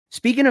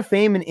Speaking of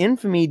fame and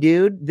infamy,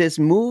 dude, this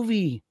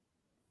movie.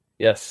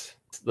 Yes.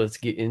 Let's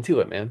get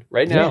into it, man.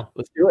 Right now. Yeah.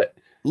 Let's do it.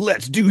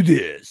 Let's do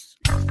this.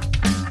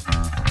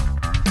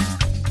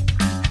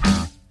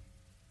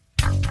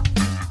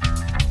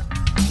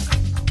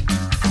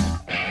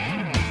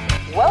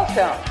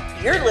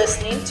 Welcome. You're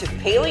listening to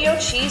Paleo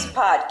Cheese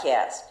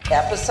Podcast,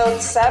 Episode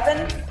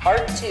 7,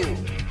 Part 2,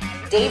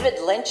 David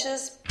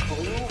Lynch's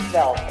Blue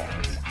Velvet.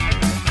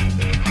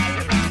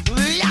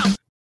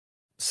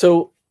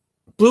 So,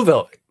 Blue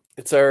Velvet.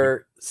 It's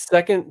our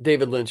second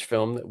David Lynch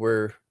film that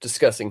we're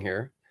discussing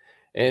here.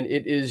 And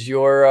it is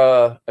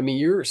your,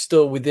 you're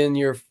still within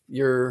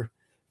your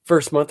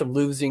first month of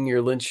losing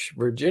your Lynch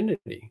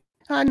virginity.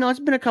 No,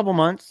 it's been a couple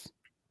months.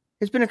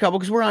 It's been a couple,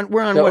 because we're on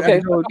what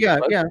episode? Yeah.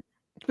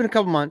 It's been a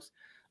couple months.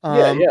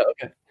 Okay.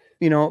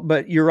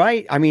 But you're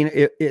right. I mean,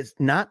 it's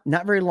not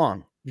very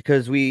long,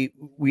 because we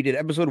did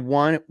episode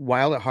 1,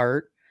 Wild at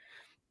Heart.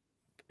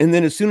 And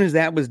then as soon as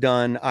that was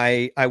done,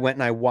 I went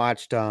and I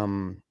watched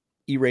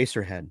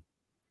Eraserhead.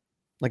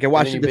 Like I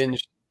watched it.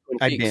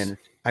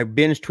 I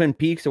binged Twin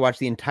Peaks. I watched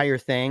the entire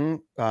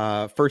thing.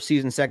 First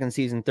season, second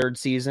season, third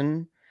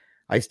season.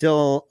 I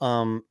still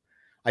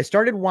I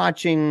started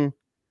watching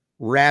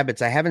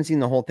Rabbits. I haven't seen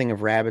the whole thing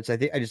of Rabbits. I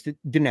think I just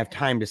didn't have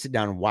time to sit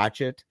down and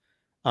watch it.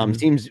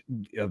 Seems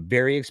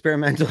very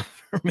experimental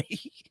for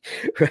me,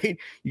 right?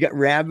 You got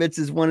Rabbits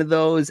is one of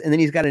those, and then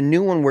he's got a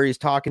new one where he's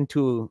talking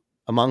to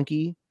a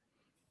monkey.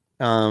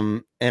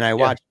 And I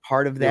watched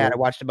part of that. I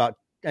watched about,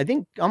 I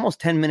think,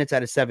 almost 10 minutes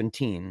out of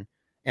 17,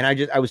 and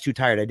I was too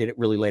tired. I did it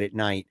really late at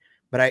night.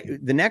 But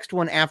the next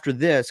one after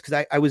this,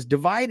 because I was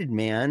divided,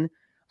 man.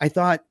 I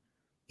thought,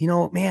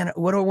 man,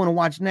 what do I want to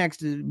watch next?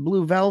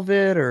 Blue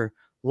Velvet or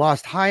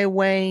Lost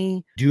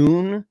Highway,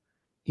 Dune?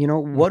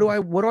 What do I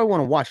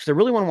want to watch? Because I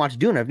really want to watch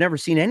Dune. I've never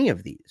seen any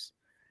of these.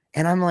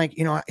 And I'm like,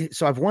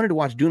 so I've wanted to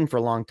watch Dune for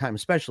a long time,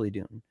 especially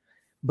Dune.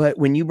 But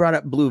when you brought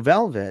up Blue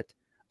Velvet,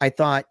 I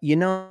thought,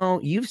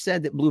 you've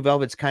said that Blue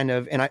Velvet's kind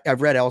of, and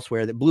I've read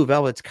elsewhere that Blue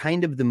Velvet's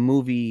kind of the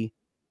movie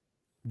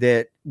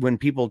that when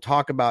people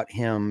talk about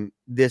him,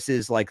 this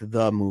is like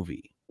the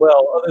movie.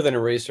 Well, other than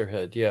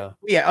Eraserhead, yeah.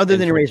 Yeah, other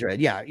than Eraserhead,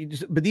 yeah.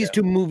 But these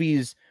two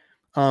movies,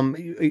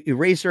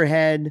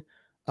 Eraserhead,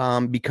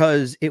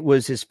 because it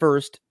was his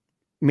first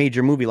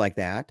major movie like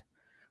that,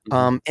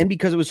 and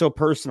because it was so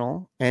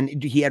personal,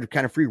 and he had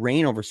kind of free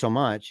reign over so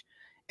much.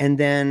 And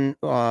then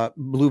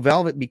Blue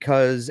Velvet,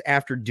 because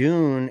after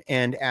Dune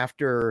and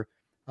after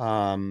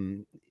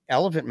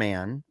Elephant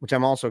Man, which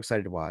I'm also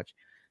excited to watch,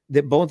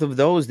 that both of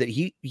those, that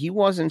he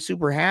wasn't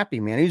super happy,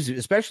 man. He was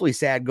especially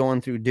sad going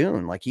through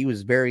Dune. Like it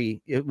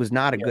was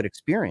not a good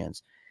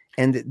experience.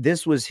 And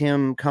this was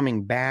him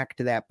coming back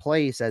to that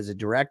place as a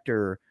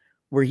director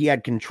where he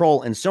had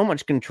control, and so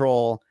much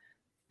control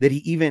that he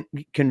even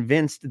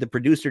convinced the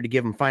producer to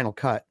give him final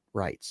cut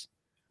rights.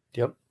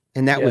 Yep.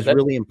 And that was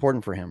really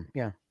important for him.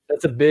 Yeah.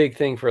 That's a big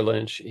thing for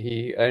Lynch.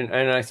 And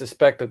I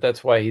suspect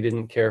that's why he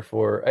didn't care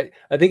for.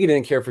 I think he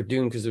didn't care for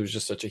Dune because it was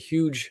just such a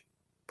huge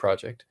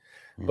project.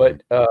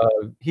 But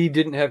he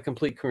didn't have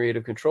complete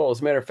creative control.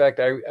 As a matter of fact,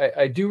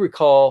 I do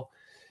recall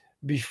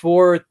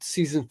before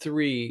season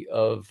 3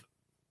 of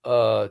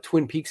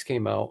Twin Peaks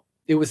came out,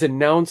 it was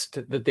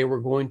announced that they were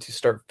going to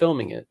start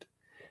filming it,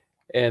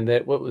 and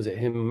that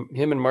him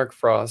and Mark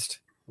Frost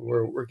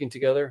were working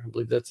together. I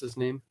believe that's his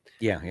name.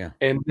 Yeah.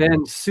 And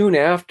then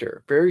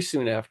very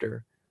soon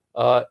after.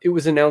 It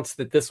was announced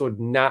that this would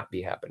not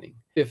be happening.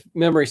 If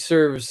memory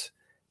serves,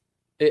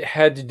 it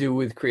had to do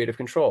with creative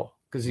control,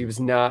 because he was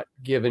not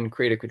given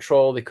creative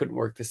control. They couldn't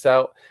work this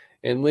out.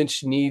 And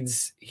Lynch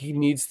needs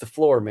the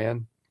floor,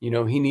 man. He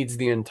needs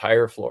the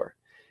entire floor.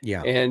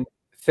 Yeah. And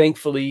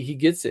thankfully he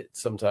gets it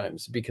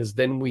sometimes, because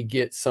then we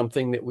get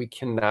something that we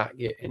cannot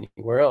get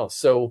anywhere else.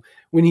 So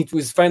when he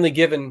was finally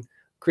given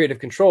creative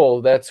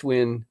control, that's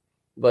when,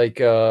 like,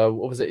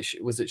 what was it?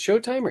 Was it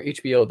Showtime or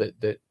HBO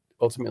that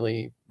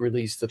ultimately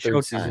released the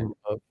third season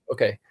of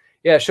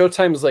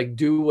Showtime is like,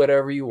 do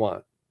whatever you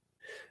want.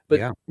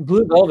 But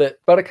Blue Velvet,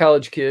 about a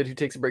college kid who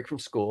takes a break from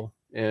school,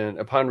 and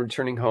upon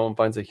returning home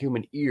finds a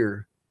human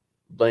ear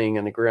laying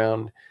on the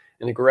ground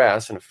in the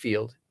grass in a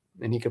field,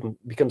 and he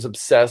becomes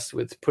obsessed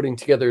with putting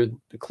together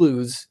the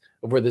clues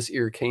of where this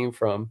ear came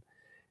from,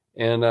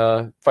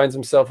 and finds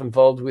himself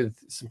involved with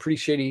some pretty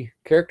shady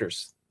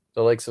characters,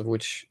 the likes of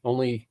which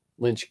only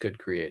Lynch could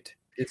create.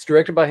 It's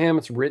directed by him.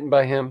 It's written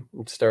by him.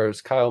 It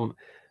stars Kyle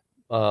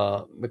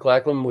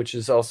MacLachlan, which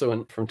is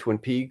also from Twin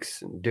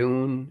Peaks and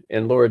Dune,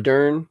 and Laura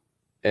Dern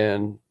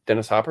and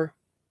Dennis Hopper,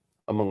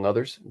 among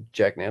others.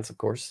 Jack Nance, of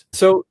course.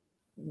 So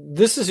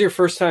this is your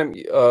first time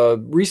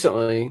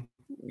recently,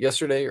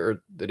 yesterday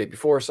or the day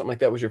before, something like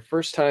that, was your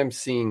first time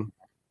seeing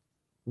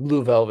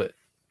Blue Velvet.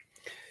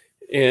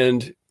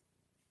 And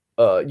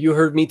you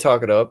heard me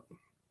talk it up.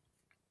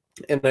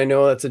 And I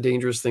know that's a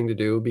dangerous thing to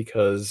do,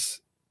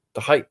 because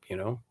the hype,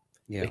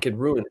 it could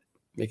ruin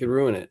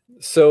it.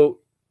 So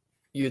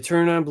you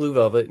turn on Blue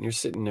Velvet and you're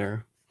sitting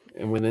there,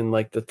 and within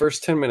like the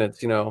first 10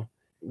 minutes,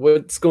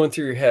 what's going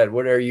through your head?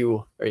 What are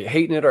you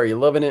hating it? Are you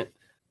loving it?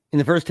 In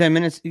the first 10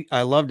 minutes,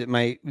 I loved it.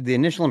 The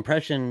initial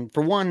impression,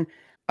 for one,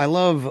 I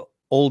love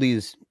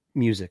oldies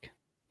music.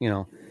 You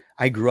know,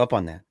 I grew up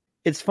on that.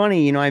 It's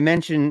funny, you know, I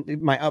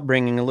mentioned my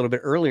upbringing a little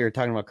bit earlier,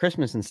 talking about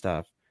Christmas and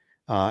stuff,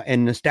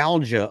 and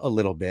nostalgia a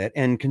little bit,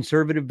 and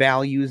conservative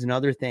values and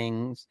other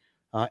things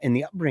in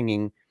the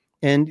upbringing.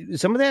 And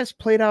some of that's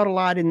played out a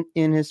lot in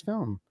his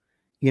film.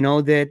 You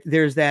know, that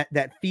there's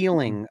that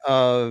feeling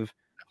of,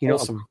 you know,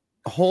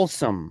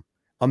 wholesome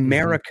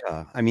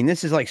America. I mean,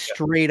 this is like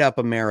straight up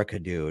America,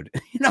 dude.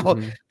 You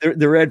know,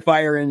 the red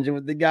fire engine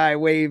with the guy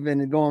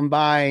waving and going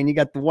by, and you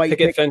got the white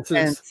picket fence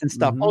and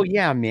stuff. Oh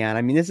yeah, man.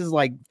 I mean, this is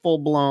like full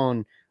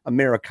blown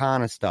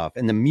Americana stuff,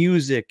 and the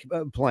music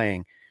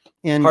playing,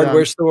 and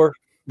hardware store,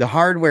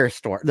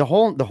 the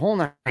whole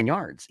 9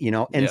 yards. You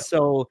know, and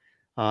so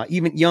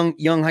even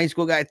young high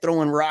school guy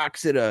throwing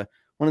rocks at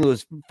one of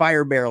those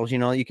fire barrels. You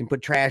know, you can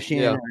put trash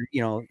in, or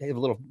you know, they have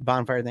a little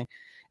bonfire thing.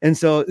 And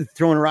so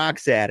throwing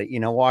rocks at it, you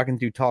know, walking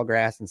through tall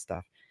grass and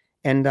stuff.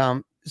 And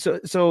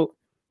so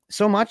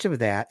much of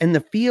that, and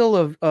the feel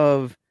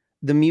of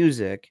the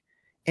music,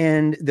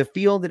 and the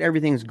feel that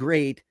everything's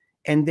great.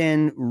 And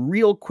then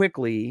real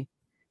quickly,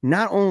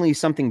 not only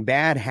something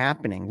bad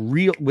happening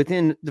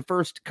within the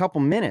first couple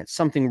minutes,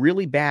 something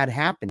really bad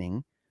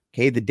happening.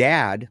 Okay. The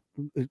dad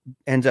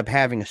ends up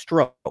having a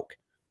stroke.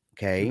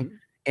 Okay.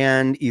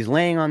 And he's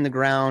laying on the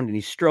ground and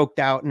he's stroked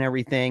out and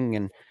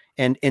everything.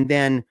 And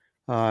then,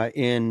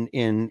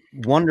 in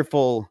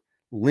wonderful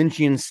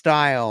Lynchian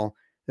style,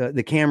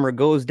 the camera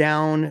goes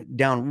down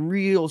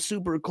real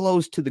super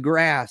close to the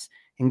grass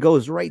and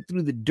goes right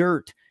through the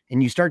dirt,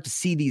 and you start to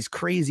see these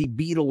crazy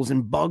beetles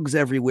and bugs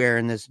everywhere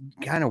and this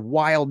kind of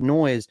wild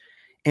noise,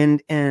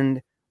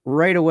 and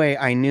right away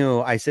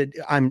I said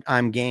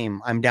I'm game,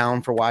 I'm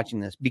down for watching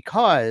this,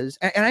 because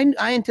and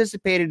I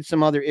anticipated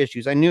some other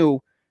issues. I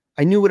knew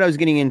what I was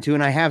getting into,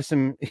 and I have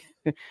some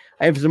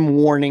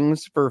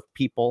warnings for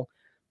people.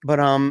 But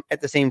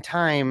at the same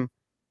time,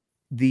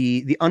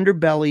 the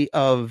underbelly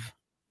of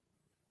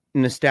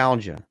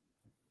nostalgia,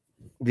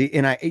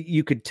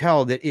 you could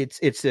tell that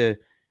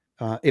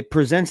it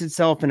presents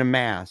itself in a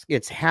mask.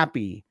 It's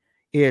happy,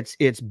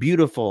 it's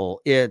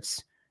beautiful,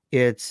 it's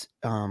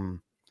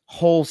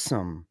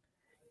wholesome,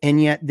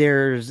 and yet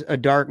there's a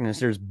darkness.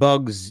 There's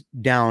bugs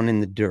down in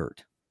the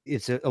dirt.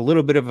 It's a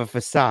little bit of a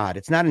facade.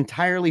 It's not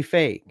entirely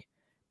fake,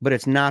 but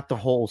it's not the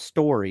whole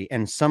story,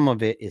 and some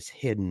of it is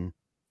hidden.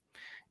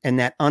 And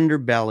that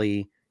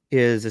underbelly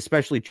is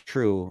especially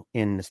true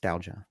in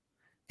nostalgia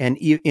and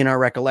in our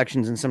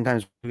recollections. And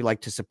sometimes we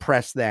like to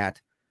suppress that,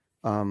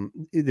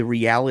 the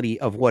reality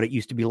of what it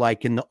used to be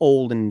like in the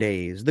olden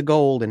days, the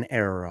golden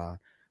era,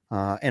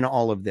 and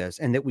all of this.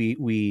 And that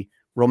we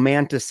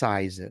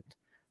romanticize it,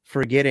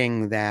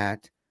 forgetting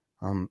that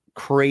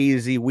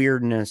crazy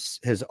weirdness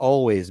has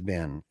always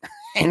been,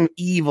 and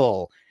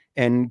evil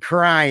and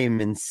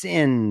crime and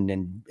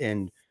sin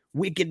and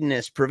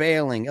wickedness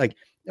prevailing. Like,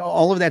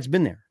 all of that's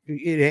been there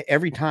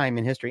every time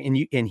in history.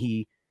 And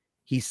he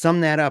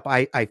summed that up,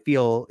 I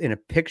feel, in a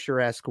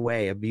picturesque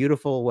way, a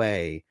beautiful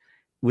way,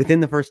 within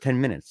the first 10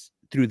 minutes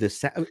through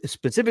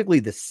specifically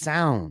the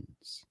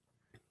sounds.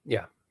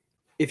 Yeah.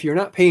 If you're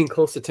not paying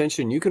close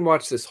attention, you can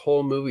watch this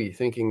whole movie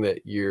thinking that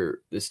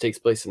this takes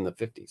place in the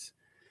 50s.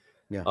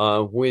 Yeah.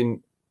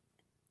 When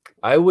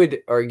I would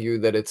argue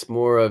that it's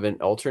more of an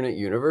alternate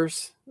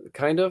universe,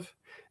 kind of,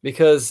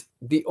 because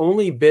the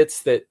only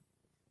bits that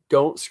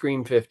don't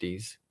scream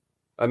 50s,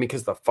 I mean,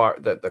 because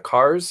the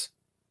cars,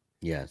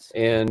 yes,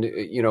 and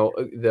you know,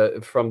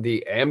 from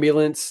the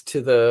ambulance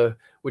to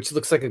which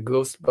looks like a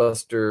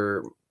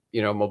Ghostbuster,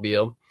 you know,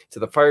 mobile, to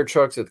the fire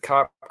trucks, to the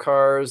cop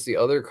cars, the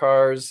other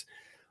cars,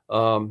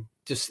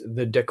 just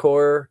the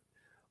decor,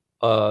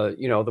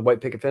 you know, the white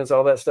picket fence,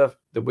 all that stuff,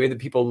 the way that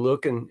people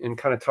look and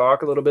kind of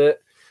talk a little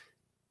bit,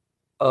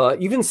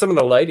 even some of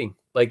the lighting,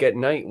 like at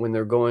night when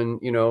they're going,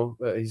 you know,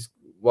 he's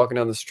walking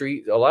down the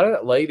street, a lot of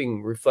that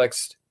lighting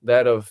reflects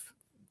that of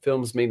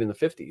films made in the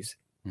 50s,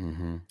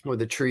 with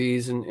the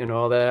trees and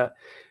all that.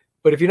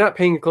 But if you're not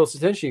paying close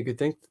attention, you could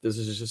think this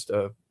is just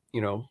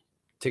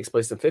takes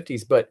place in the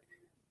 50s. But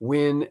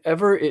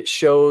whenever it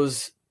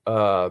shows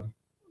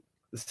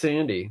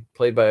Sandy,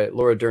 played by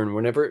Laura Dern,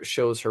 whenever it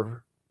shows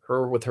her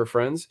with her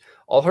friends,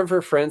 all of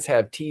her friends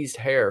have teased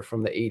hair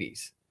from the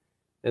 80s,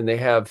 and they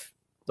have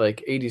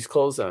like 80s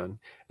clothes on,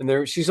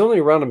 and she's only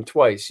around them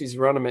twice. She's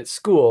around them at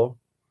school,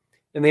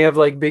 and they have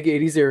like big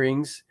 80s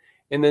earrings.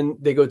 And then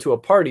they go to a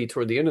party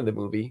toward the end of the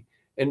movie,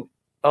 and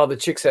all the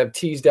chicks have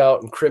teased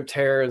out and crimped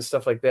hair and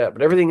stuff like that.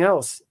 But everything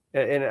else,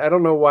 and I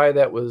don't know why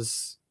that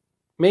was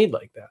made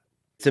like that.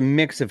 It's a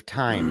mix of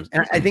times.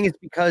 And I think it's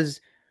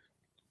because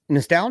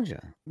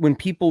nostalgia. When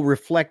people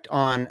reflect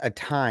on a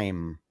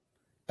time,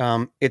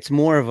 it's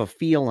more of a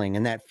feeling,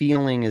 and that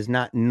feeling is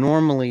not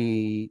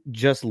normally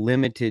just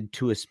limited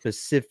to a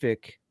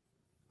specific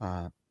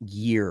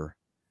year.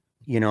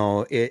 You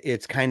know,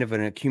 it's kind of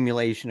an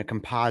accumulation, a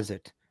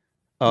composite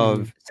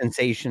of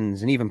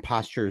sensations and even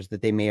postures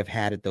that they may have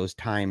had at those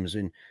times,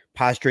 and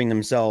posturing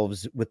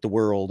themselves with the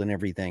world and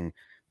everything.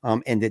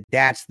 And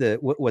that's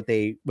what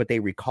they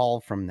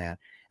recall from that.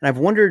 And I've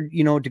wondered,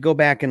 to go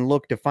back and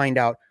look to find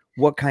out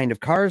what kind of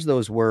cars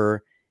those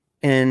were,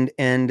 and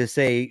to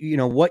say,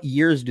 what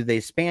years do they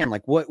span?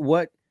 Like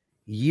what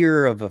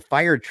year of a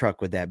fire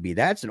truck would that be?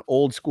 That's an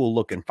old school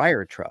looking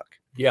fire truck.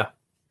 Yeah.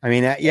 I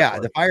mean,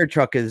 the fire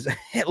truck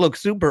it looks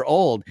super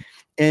old,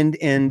 and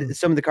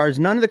some of the cars,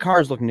 none of the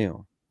cars look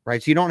new,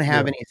 right? So you don't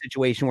have any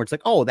situation where it's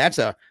like, oh, that's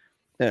a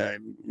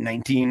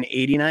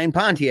 1989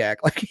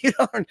 Pontiac. Like, you're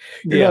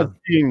not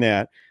seeing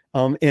that.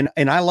 And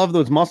I love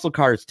those muscle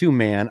cars too,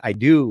 man. I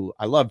do.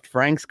 I loved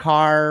Frank's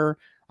car.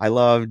 I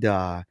loved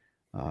Kyle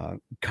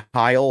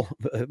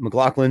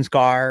McLaughlin's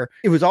car.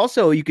 It was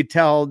also, you could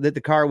tell that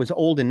the car was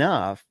old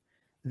enough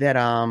that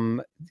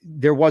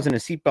there wasn't a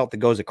seatbelt that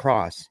goes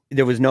across.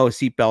 There was no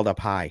seatbelt up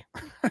high,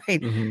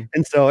 right? Mm-hmm.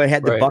 And so it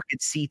had the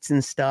bucket seats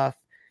and stuff,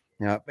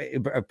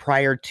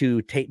 prior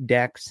to tape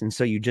decks, and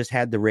so you just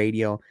had the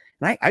radio.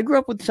 And I grew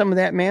up with some of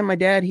that, man. My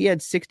dad, he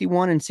had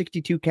 61 and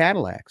 62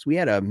 Cadillacs. We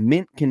had a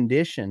mint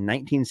condition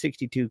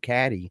 1962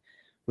 Caddy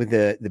with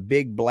the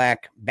big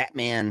black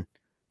Batman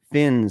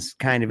fins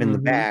kind of in the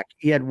back.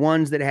 He had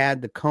ones that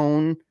had the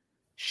cone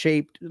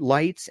shaped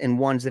lights and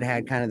ones that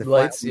had kind of the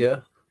lights.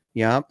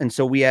 Yeah. And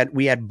so we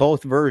had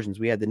both versions.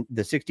 We had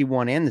the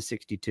 61 and the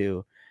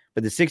 62,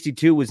 but the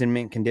 62 was in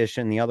mint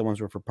condition. The other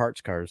ones were for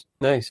parts cars.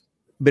 Nice.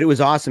 But it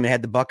was awesome. It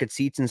had the bucket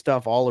seats and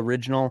stuff, all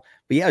original.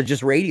 But yeah, it was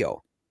just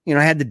radio.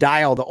 I had the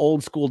dial, the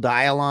old school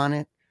dial on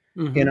it,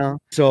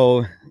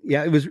 So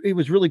yeah, it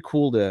was really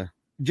cool to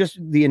just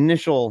the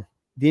initial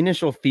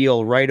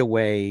feel right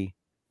away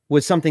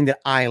was something that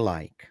I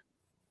like.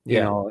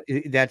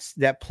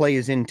 That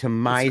plays into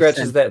my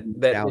scratches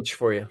that itch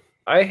for you.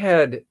 I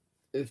had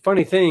a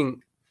funny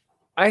thing.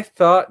 I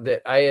thought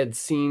that I had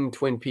seen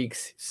Twin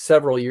Peaks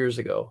several years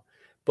ago,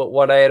 but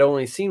what I had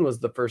only seen was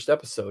the first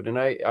episode. And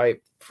I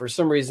for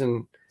some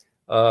reason,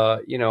 I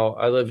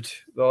lived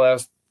the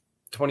last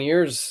 20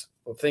 years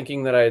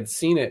thinking that I had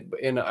seen it,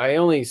 and I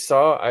only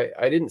saw,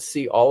 I didn't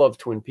see all of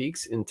Twin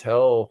Peaks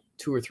until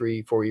 2 or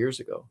 3, 4 years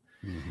ago.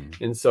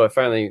 Mm-hmm. And so I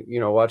finally,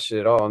 watched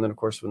it all. And then of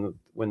course,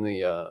 when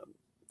the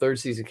third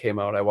season came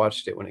out, I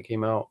watched it when it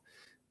came out.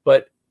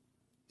 But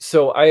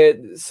so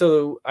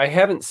I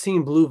haven't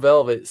seen Blue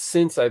Velvet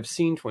since I've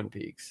seen Twin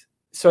Peaks.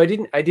 So I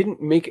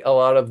didn't make a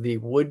lot of the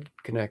Wood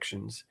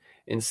connections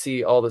and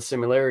see all the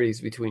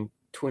similarities between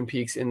Twin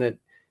Peaks and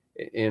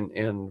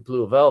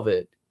Blue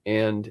Velvet.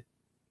 And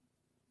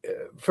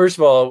first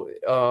of all,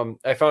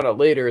 I found out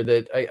later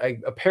that I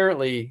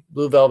apparently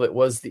Blue Velvet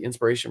was the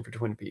inspiration for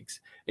Twin Peaks,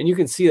 and you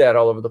can see that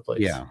all over the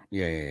place.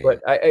 Yeah.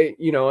 But I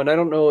and I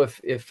don't know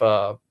if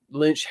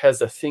Lynch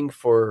has a thing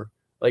for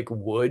like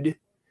wood,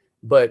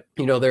 but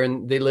they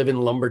live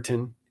in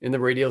Lumberton, and the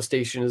radio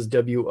station is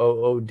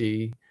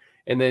WOOD,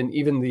 and then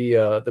even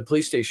the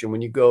police station,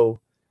 when you go,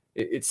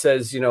 it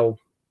says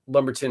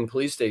Lumberton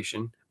Police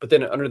Station, but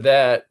then under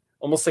that,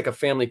 almost like a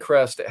family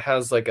crest, it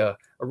has like a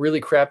really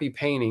crappy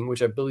painting,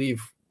 which I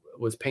believe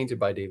was painted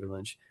by David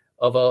Lynch,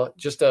 of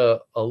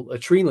a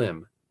tree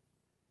limb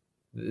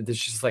that's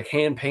just like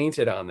hand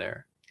painted on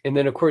there. And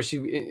then of course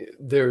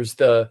there's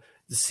the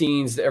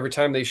scenes every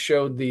time they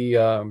showed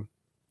the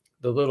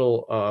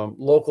little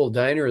local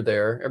diner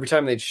there. Every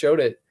time they showed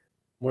it,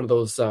 one of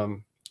those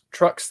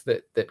trucks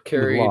that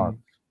carried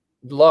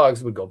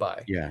logs would go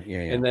by. Yeah.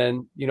 And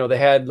then they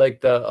had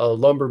like a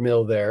lumber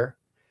mill there.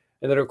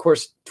 And then, of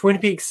course, Twin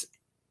Peaks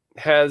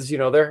has,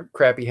 their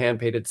crappy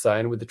hand-painted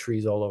sign with the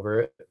trees all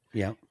over it.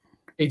 Yeah.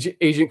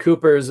 Agent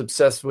Cooper is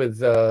obsessed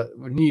with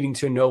needing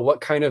to know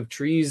what kind of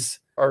trees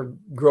are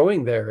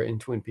growing there in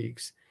Twin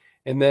Peaks.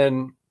 And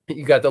then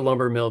you got the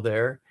lumber mill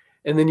there.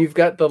 And then you've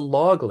got the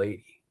log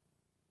lady,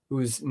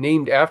 who's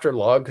named after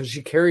log because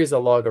she carries a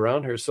log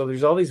around her. So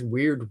there's all these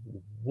weird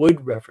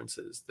wood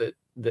references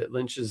that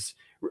Lynch is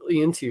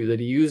really into,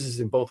 that he uses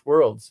in both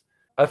worlds.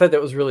 I thought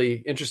that was really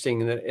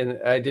interesting, and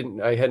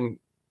I hadn't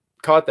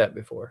caught that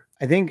before.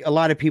 I think a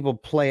lot of people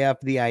play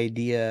up the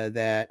idea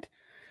that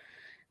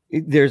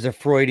there's a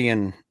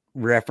Freudian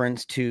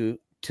reference to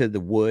the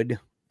wood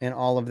and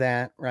all of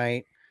that,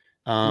 right?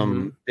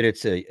 That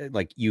it's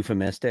like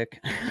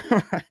euphemistic,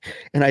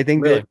 and I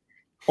think that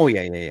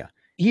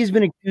he's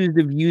been accused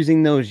of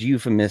using those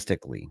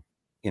euphemistically,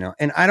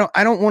 and I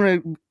don't want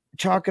to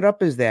chalk it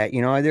up as that.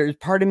 There's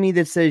part of me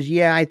that says,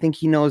 I think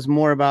he knows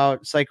more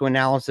about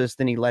psychoanalysis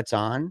than he lets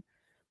on.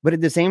 But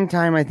at the same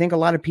time, I think a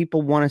lot of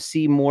people want to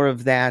see more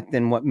of that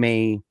than what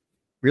may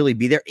really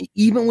be there,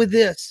 even with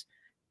this.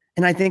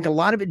 And I think a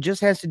lot of it just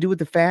has to do with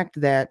the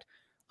fact that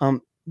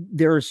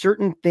there are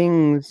certain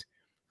things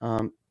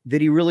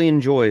that he really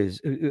enjoys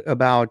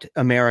about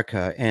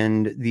America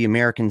and the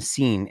American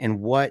scene, and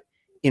what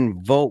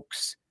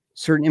invokes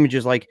certain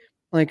images like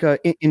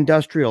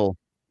industrial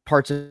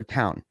parts of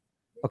town.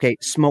 Okay,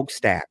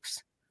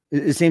 smokestacks.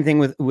 The same thing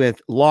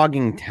with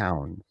logging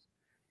towns.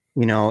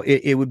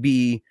 It would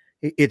be,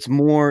 it's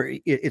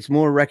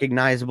more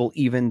recognizable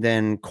even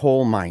than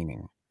coal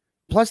mining.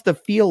 Plus the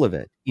feel of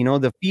it,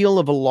 the feel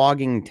of a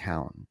logging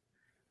town,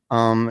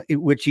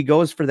 which he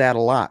goes for that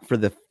a lot, for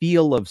the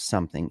feel of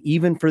something.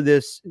 Even for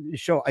this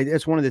show,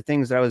 that's one of the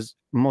things that I was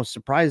most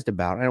surprised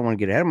about. I don't want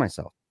to get ahead of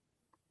myself.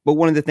 But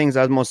one of the things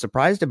I was most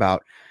surprised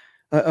about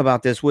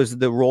this was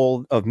the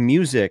role of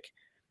music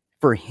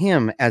for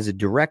him as a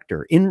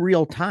director in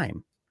real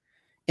time,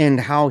 and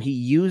how he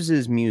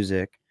uses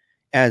music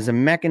as a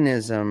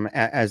mechanism,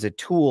 as a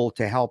tool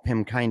to help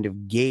him kind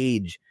of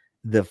gauge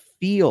the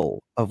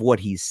feel of what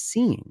he's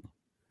seeing.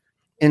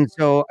 And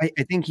so I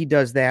think he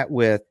does that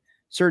with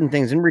certain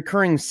things and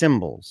recurring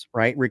symbols,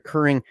 right?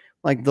 Recurring,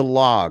 like the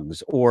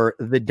logs or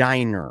the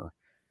diner,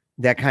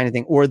 that kind of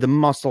thing, or the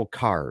muscle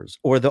cars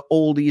or the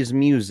oldies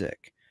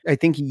music. I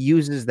think he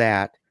uses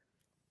that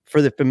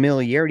for the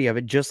familiarity of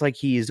it, just like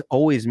he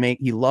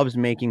loves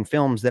making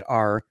films that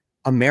are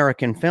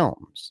American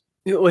films.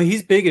 Well,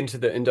 he's big into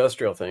the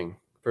industrial thing.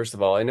 First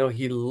of all, I know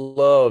he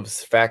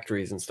loves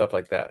factories and stuff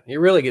like that. He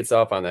really gets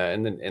off on that,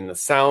 and the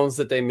sounds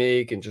that they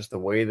make and just the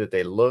way that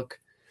they look.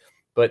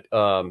 But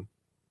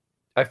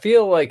I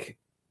feel like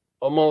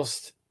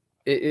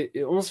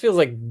it almost feels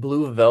like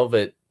Blue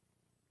Velvet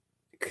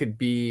could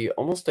be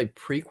almost a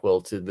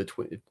prequel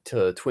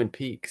to Twin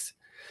Peaks.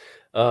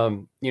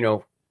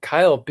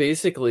 Kyle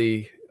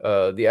basically,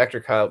 the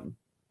actor Kyle,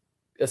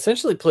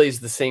 essentially plays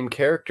the same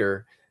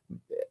character,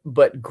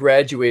 but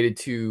graduated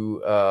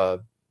to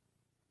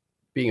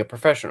being a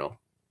professional,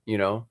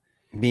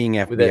 being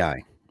FBI,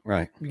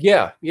 right?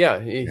 Yeah.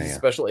 He's a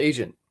special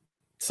agent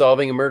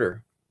solving a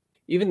murder.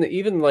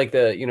 Even like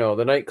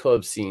the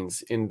nightclub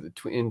scenes in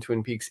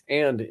Twin Peaks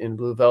and in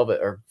Blue Velvet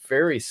are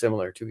very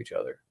similar to each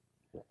other.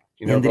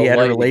 And he had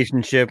a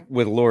relationship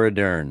with Laura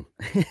Dern.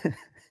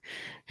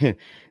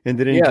 And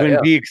then in Twin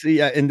Peaks,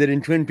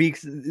 in Twin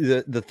Peaks,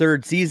 the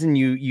third season,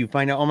 you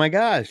find out, oh my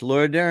gosh,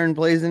 Laura Dern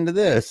plays into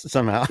this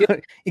somehow.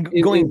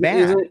 Going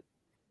back.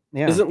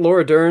 Isn't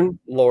Laura Dern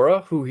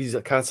Laura, who he's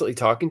constantly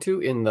talking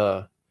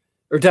to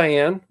or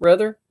Diane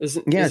rather? It's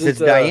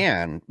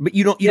Diane, but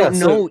you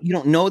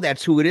don't know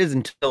that's who it is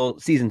until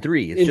season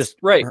 3. It's just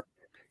right.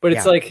 But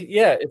it's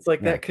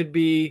that could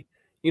be,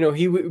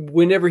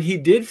 whenever he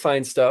did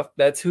find stuff,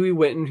 that's who he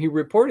went and he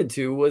reported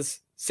to was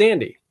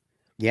Sandy.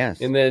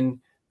 Yes. And then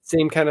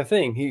same kind of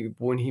thing.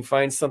 When he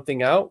finds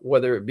something out,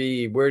 whether it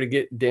be where to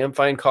get damn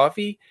fine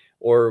coffee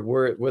or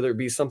whether it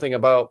be something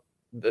about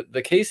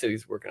the case that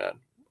he's working on,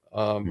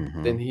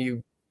 then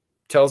he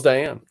tells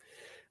Diane.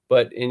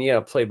 But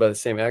played by the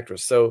same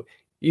actress. So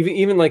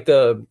even like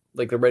the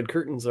red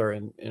curtains are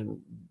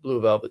in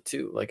Blue Velvet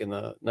too, like in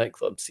the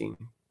nightclub scene.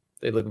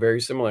 They look very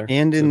similar.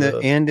 And in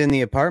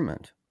the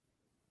apartment.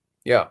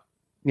 Yeah.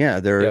 Yeah,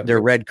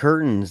 they're red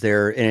curtains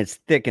there, and it's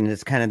thick and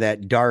it's kind of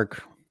that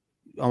dark,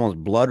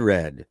 almost blood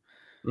red.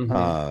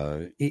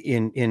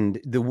 In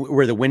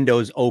where the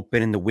windows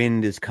open and the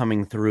wind is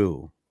coming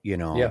through,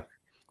 Yeah.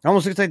 It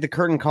almost looks like the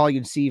curtain call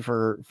you'd see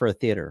for a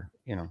theater,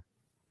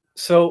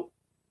 So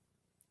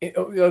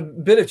a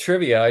bit of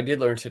trivia I did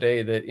learn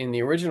today that in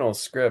the original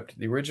script,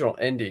 the original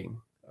ending,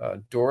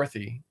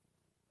 Dorothy,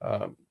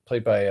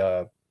 played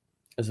by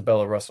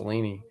Isabella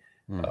Rossellini,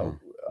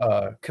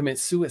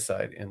 commits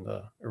suicide in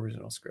the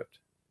original script.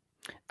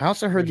 I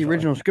also heard the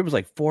original script was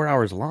like 4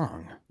 hours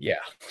long. Yeah.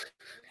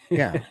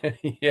 Yeah.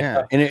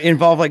 And it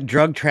involved like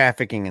drug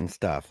trafficking and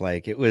stuff.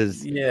 Like it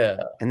was. Yeah.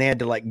 And they had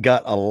to like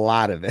gut a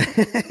lot of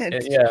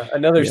it.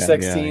 Another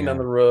sex scene on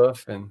the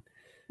roof and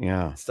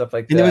stuff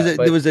like that. And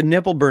there was a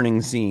nipple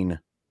burning scene.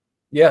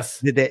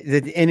 Yes.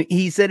 And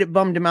he said it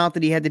bummed him out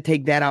that he had to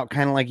take that out,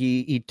 kind of like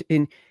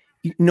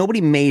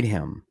nobody made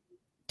him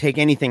take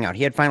anything out.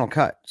 He had final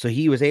cut. So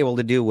he was able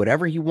to do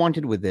whatever he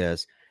wanted with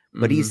this.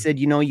 But he said,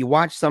 you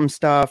watch some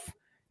stuff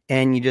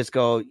and you just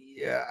go,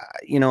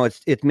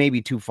 it's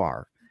maybe too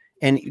far.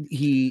 And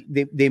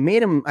they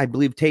made him, I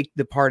believe, take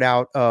the part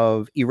out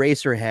of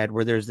Eraserhead,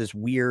 where there's this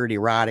weird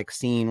erotic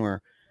scene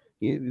where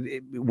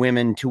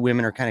two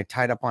women are kind of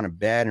tied up on a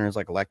bed and there's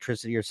like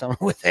electricity or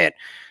something with it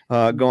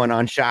going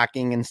on,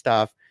 shocking and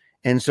stuff.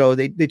 And so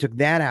they took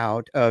that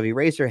out of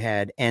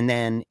Eraserhead. And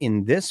then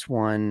in this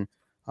one,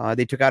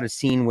 they took out a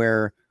scene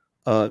where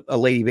a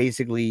lady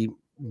basically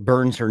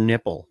burns her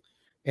nipple.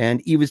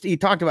 And he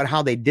talked about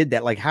how they did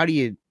that. Like, how do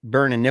you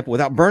burn a nipple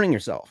without burning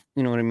yourself?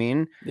 You know what I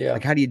mean? Yeah.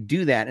 Like, how do you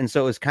do that? And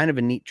so it was kind of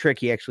a neat trick.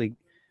 He actually,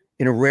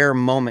 in a rare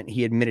moment,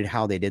 he admitted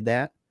how they did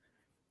that.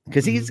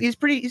 Because he's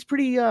pretty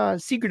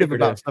secretive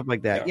about stuff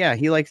like that. Yeah,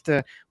 he likes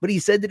to. But he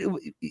said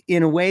that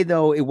in a way,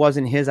 though, it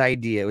wasn't his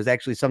idea. It was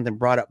actually something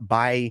brought up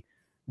by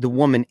the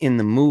woman in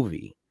the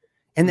movie.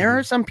 And there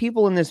are some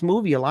people in this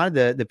movie. A lot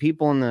of the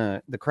people in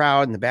the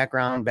crowd and the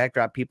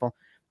backdrop people,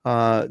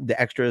 the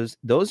extras.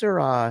 Those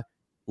are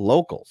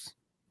locals.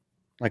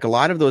 Like a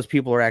lot of those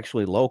people are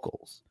actually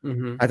locals.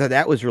 I thought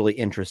that was really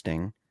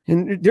interesting.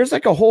 And there's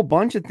like a whole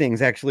bunch of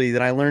things actually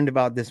that I learned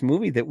about this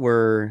movie that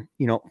were,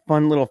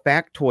 fun little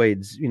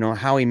factoids,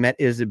 how he met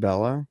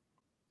Isabella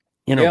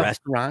in a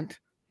restaurant,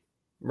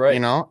 right.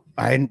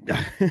 And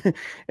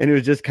it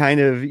was just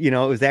kind of, it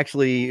was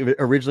actually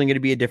originally going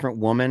to be a different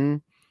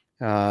woman.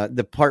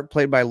 The part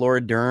played by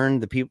Laura Dern,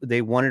 the people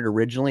they wanted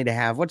originally to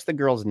have, what's the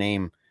girl's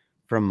name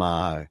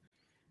from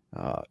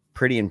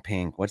Pretty in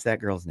Pink? What's that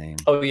girl's name?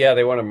 Oh yeah.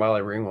 They wanted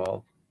Molly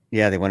Ringwald.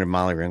 Yeah, they wanted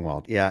Molly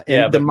Ringwald. Yeah,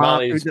 Yeah, and the but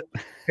Molly's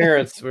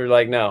parents were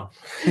like, no.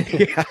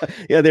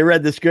 yeah, they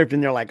read the script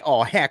and they're like,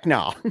 oh heck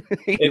no.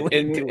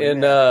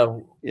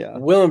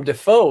 Willem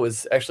Dafoe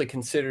was actually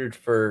considered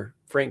for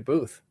Frank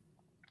Booth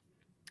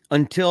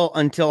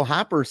until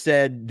Hopper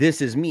said,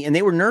 "This is me," and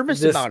they were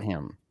nervous about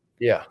him.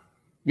 Yeah,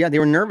 they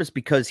were nervous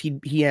because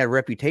he had a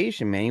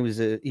reputation, man.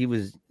 He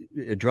was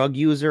a drug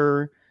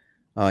user.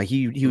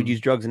 He would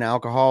use drugs and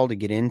alcohol to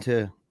get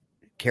into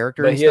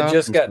character. But he had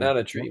just gotten out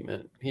of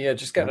treatment.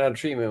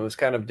 Was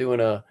kind of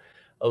doing a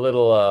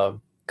little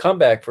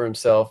comeback for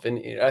himself.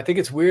 And I think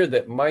it's weird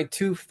that my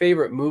two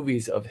favorite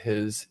movies of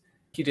his,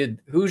 he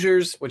did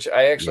Hoosiers, which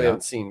I actually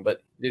haven't seen,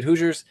 but he did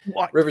Hoosiers,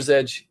 River's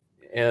Edge,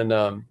 and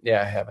I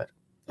haven't.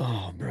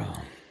 Oh, bro.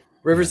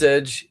 River's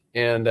Edge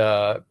and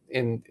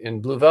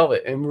in Blue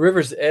Velvet. And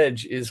River's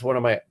Edge is one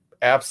of my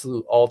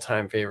absolute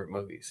all-time favorite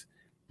movies.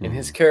 And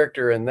his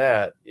character in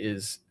that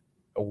is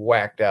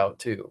whacked out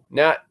too.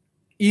 Not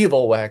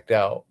evil whacked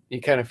out. You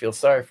kind of feel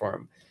sorry for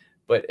him,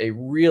 but a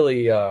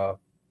really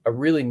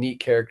neat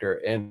character.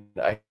 And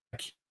I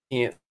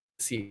can't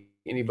see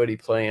anybody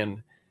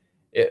playing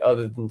it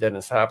other than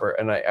Dennis Hopper.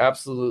 And I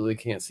absolutely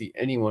can't see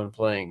anyone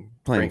playing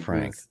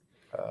Frank.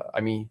 I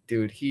mean,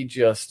 dude, he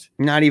just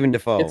not even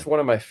Dafoe. It's one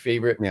of my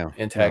favorite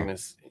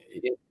antagonists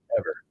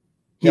ever.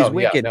 He's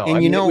wicked.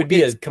 And it would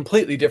be a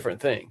completely different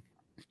thing.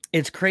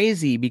 It's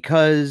crazy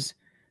because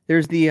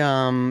there's the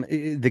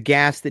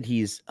gas that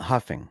he's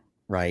huffing,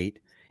 right?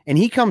 And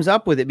he comes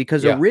up with it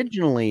because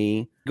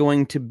originally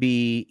going to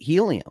be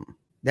helium.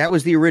 That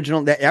was the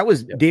original. That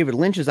was David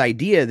Lynch's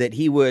idea, that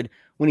he would,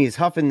 when he's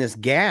huffing this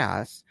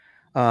gas,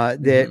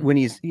 that when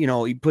he's,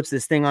 he puts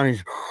this thing on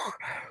his,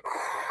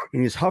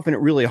 and he's huffing it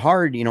really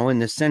hard, in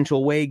this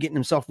sensual way, getting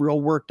himself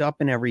real worked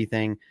up and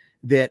everything,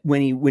 that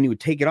when he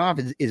would take it off,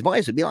 his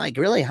voice would be like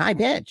really high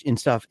pitch and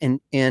stuff. And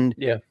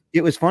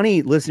it was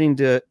funny listening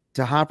to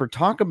Hopper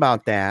talk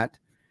about that,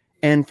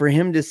 and for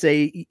him to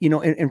say,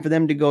 and for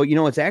them to go,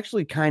 it's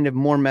actually kind of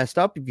more messed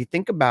up if you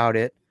think about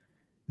it,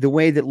 the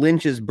way that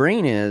Lynch's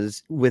brain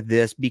is with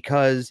this,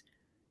 because,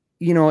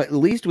 at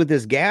least with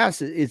this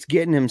gas, it's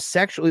getting him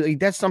sexually.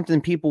 That's something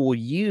people will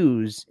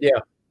use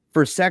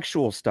for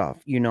sexual stuff,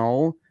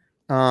 it's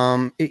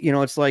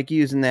like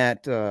using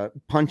that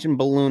punch and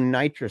balloon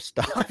nitrous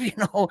stuff,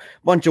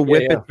 bunch of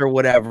whippets or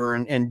whatever,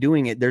 and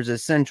doing it. There's a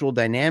sensual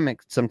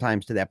dynamic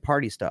sometimes to that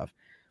party stuff,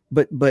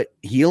 but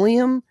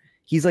helium,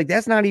 he's like,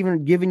 that's not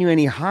even giving you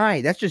any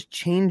high. That's just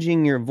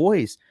changing your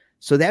voice.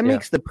 So that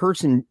makes the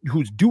person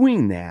who's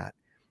doing that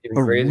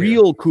a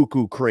real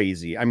cuckoo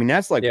crazy. I mean,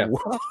 that's like,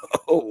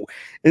 whoa.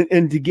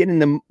 And to get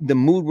in the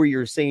mood where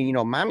you're saying,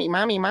 mommy,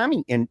 mommy,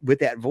 mommy, and with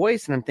that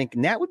voice, and I'm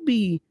thinking that would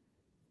be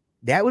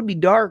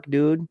dark,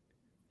 dude.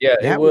 Yeah,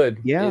 it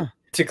would.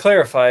 To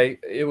clarify,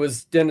 it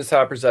was Dennis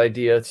Hopper's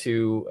idea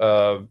to,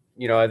 I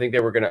think they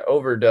were going to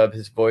overdub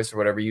his voice or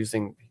whatever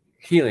using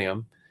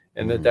helium,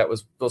 and that was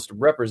supposed to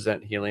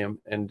represent helium.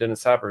 And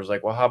Dennis Hopper was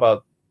like, well, how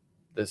about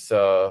this?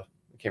 I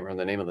can't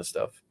remember the name of the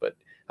stuff, but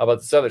how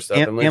about this other stuff?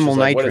 And Lynch was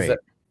like, what is that?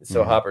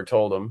 So Hopper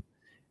told him,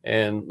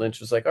 and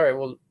Lynch was like, all right,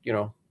 well,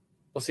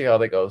 we'll see how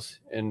that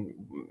goes, and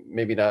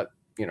maybe not,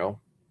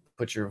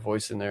 put your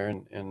voice in there.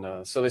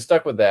 And so they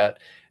stuck with that.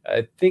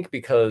 I think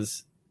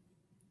because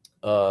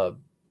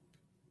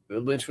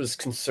Lynch was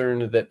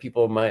concerned that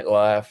people might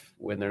laugh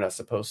when they're not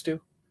supposed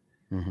to,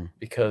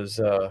 because,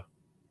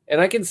 and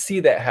I can see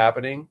that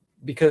happening,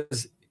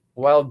 because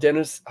while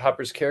Dennis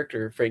Hopper's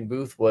character, Frank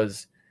Booth,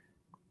 was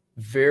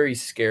very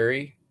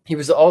scary, he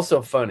was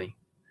also funny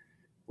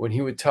when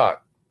he would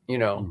talk,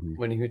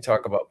 when he would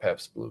talk about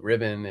Pabst Blue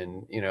Ribbon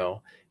and,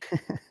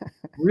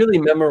 really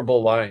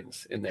memorable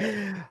lines in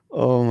there.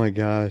 Oh my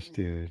gosh,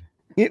 dude.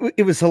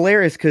 It was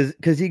hilarious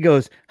because he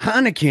goes,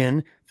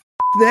 Heineken,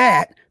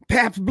 that,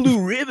 Pabst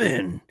Blue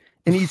Ribbon.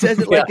 And he says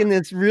it like in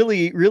this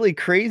really, really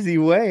crazy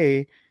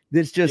way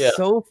that's just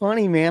so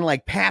funny, man.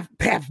 Like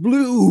Pabst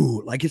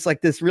Blue. Like it's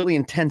like this really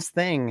intense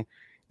thing.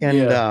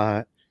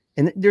 And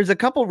and there's a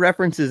couple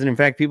references. And in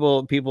fact,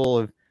 people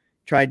have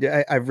tried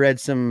to, I've read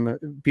some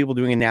people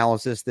doing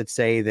analysis that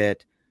say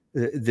that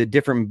the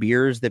different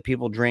beers that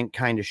people drink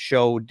kind of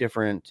show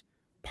different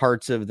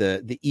parts of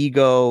the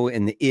ego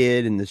and the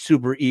id and the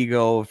super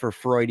ego for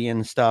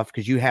Freudian stuff.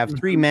 Because you have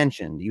three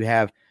mentioned. You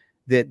have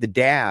the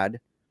dad,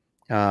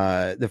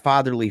 the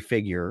fatherly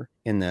figure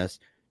in this,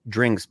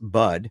 drinks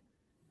Bud,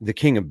 the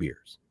king of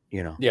beers,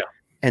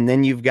 and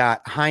then you've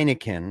got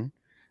Heineken,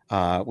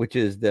 which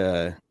is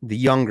the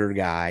younger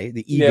guy,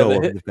 the ego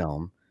of the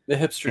film, the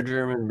hipster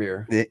German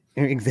beer.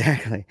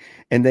 Exactly.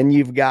 And then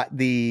you've got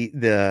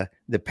the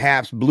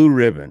Pabst Blue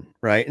Ribbon,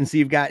 right? And so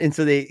you've got, and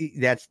so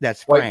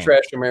that's white Frank.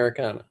 Trash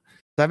Americana.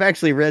 So I've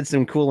actually read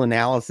some cool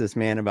analysis,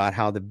 man, about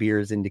how the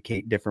beers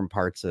indicate different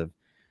parts of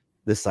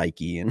the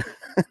psyche. And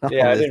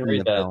I didn't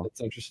read that. Film.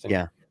 That's interesting.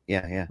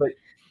 Yeah.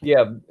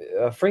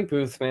 But Frank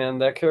Booth, man,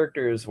 that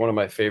character is one of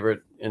my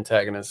favorite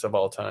antagonists of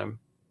all time.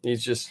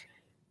 He's just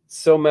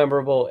so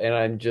memorable, and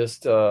I'm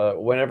just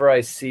whenever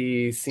I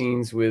see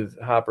scenes with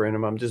Hopper in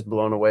him, I'm just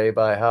blown away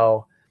by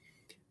how,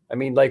 I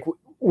mean, like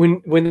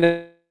when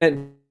that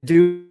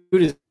dude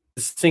is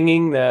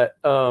singing that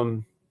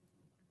the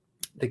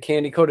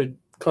Candy Coated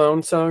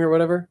Clown song or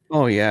whatever.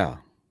 Oh yeah.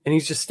 And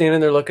he's just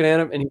standing there looking at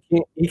him, and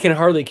he can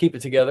hardly keep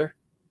it together.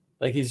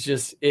 Like it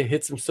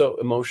hits him so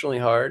emotionally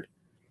hard.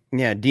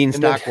 Yeah, Dean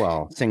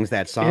Stockwell sings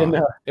that song.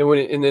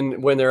 And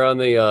then when they're on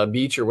the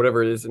beach or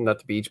whatever it is, not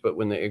the beach, but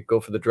when they go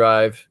for the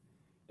drive,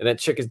 and that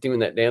chick is doing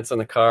that dance on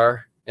the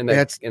car, and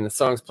the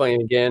song's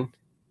playing again.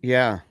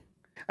 Yeah.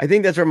 I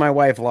think that's where my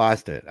wife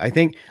lost it. I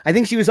think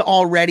she was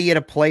already at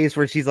a place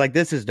where she's like,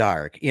 this is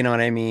dark. You know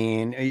what I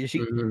mean?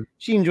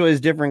 She enjoys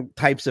different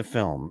types of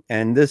film.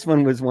 And this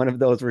one was one of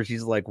those where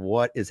she's like,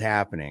 what is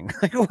happening?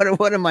 Like,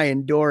 what am I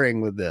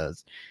enduring with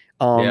this?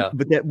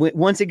 But that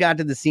once it got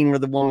to the scene where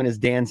the woman is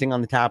dancing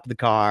on the top of the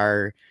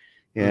car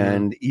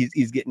and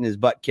he's getting his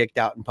butt kicked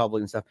out in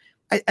public and stuff.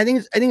 I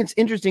think it's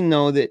interesting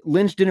though, that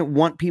Lynch didn't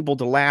want people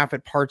to laugh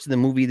at parts of the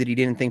movie that he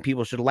didn't think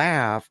people should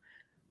laugh.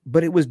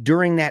 But it was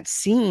during that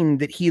scene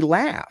that he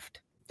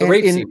laughed. The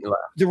rape scene, he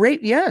laughed. The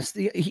rape, yes,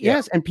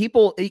 yes. And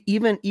people,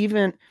 even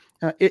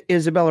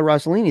Isabella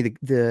Rossellini,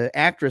 the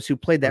actress who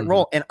played that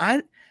role, and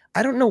I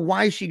don't know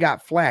why she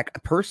got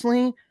flack.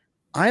 Personally,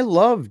 I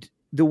loved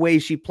the way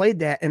she played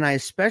that, and I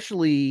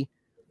especially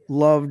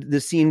loved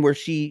the scene where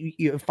she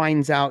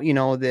finds out,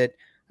 that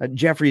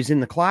Jeffrey's in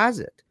the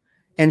closet,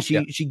 and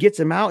she gets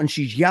him out, and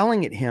she's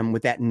yelling at him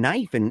with that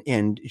knife,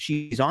 and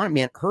she's on it,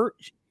 man.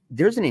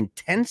 There's an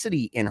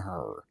intensity in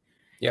her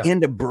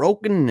and a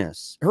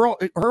brokenness. Her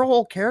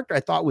whole character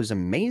I thought was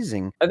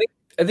amazing. I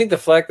think the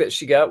flack that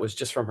she got was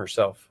just from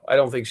herself. I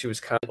don't think she was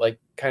kind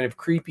of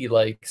creepy,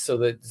 so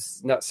that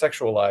it's not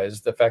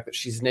sexualized. The fact that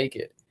she's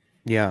naked.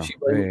 Yeah. She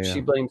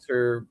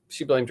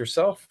blamed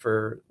herself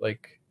for how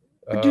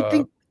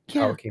it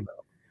came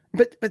out.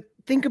 But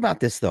think about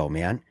this though,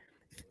 man.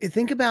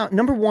 Think about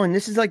number one,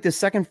 this is like the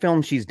second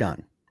film she's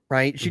done,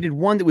 right? She did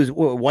one that was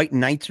White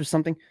Nights or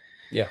something.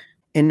 Yeah.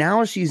 And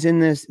now she's in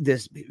this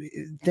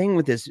thing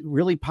with this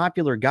really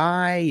popular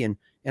guy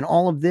and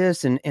all of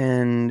this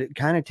and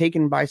kind of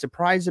taken by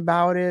surprise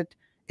about it.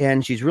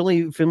 And she's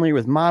really familiar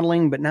with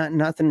modeling, but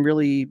nothing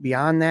really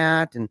beyond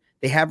that. And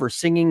they have her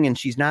singing, and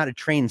she's not a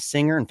trained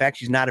singer. In fact,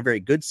 she's not a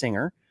very good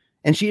singer.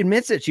 And she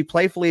admits it. She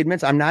playfully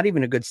admits, I'm not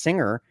even a good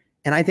singer.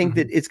 And I think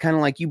that it's kind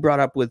of like you brought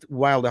up with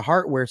Wild at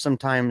Heart, where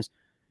sometimes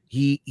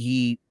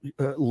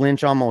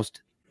Lynch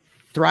almost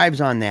thrives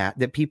on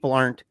that people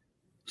aren't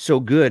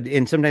so good,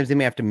 and sometimes they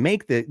may have to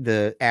make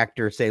the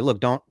actor say, look,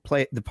 don't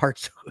play the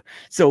part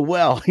so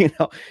well,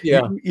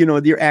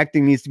 your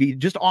acting needs to be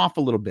just off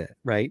a little bit,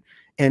 right?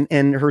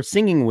 And her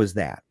singing was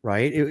that,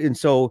 right?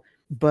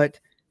 But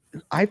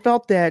I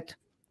felt that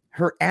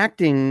her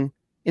acting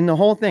in the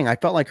whole thing, I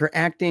felt like her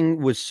acting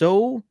was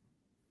so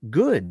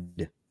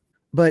good,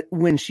 but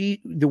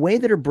the way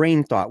that her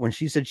brain thought, when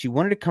she said she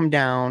wanted to come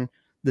down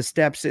the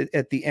steps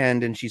at the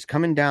end, and she's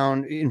coming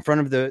down in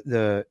front of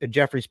the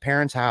Jeffrey's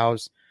parents'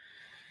 house,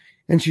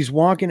 and she's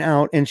walking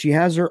out, and she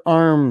has her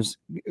arms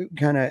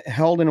kind of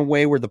held in a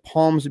way where the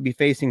palms would be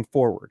facing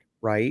forward,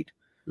 right?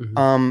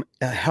 A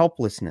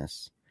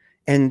helplessness.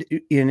 And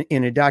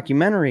in a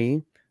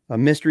documentary,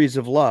 Mysteries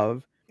of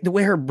Love, the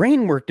way her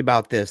brain worked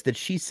about this, that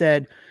she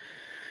said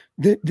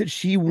that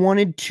she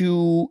wanted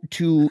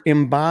to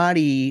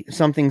embody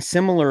something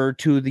similar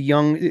to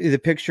the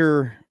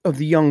picture of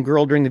the young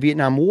girl during the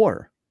Vietnam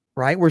War,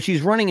 right? Where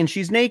she's running and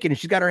she's naked and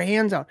she's got her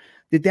hands out.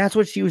 That's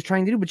what she was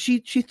trying to do. But she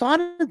thought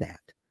of that.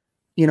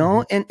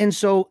 And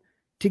so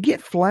to get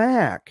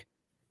flack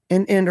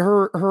and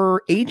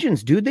her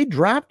agents, dude, they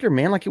dropped her,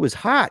 man, like it was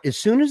hot. As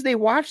soon as they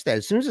watched that,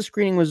 as soon as the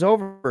screening was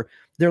over,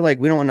 they're like,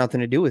 we don't want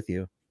nothing to do with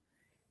you.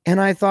 And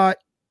I thought,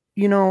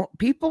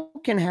 people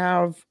can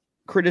have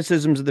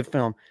criticisms of the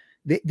film.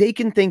 They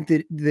can think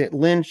that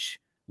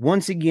Lynch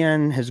once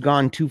again has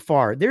gone too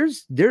far.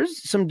 There's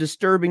some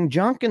disturbing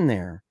junk in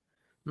there.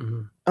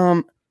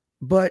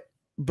 But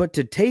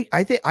to take,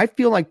 I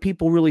feel like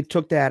people really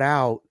took that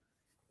out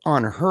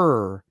on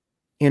her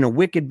in a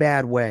wicked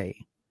bad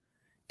way.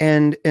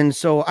 And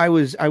so I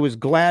was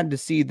glad to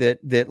see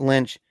that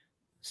Lynch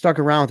stuck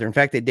around with her. In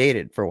fact, they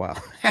dated for a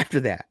while after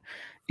that,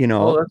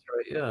 Oh, that's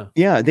right. Yeah.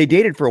 Yeah. They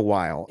dated for a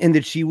while, and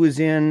that she was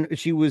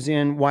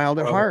in Wild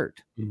at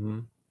Heart.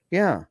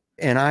 Yeah.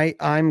 And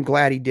I'm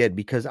glad he did,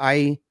 because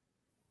I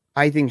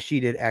think she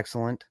did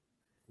excellent,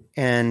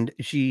 and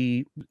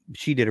she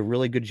did a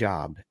really good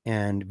job,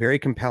 and very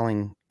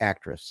compelling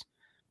actress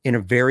in a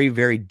very,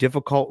 very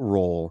difficult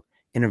role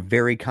in a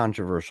very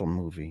controversial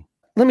movie.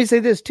 Let me say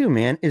this too,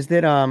 man, is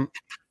that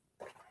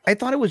I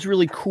thought it was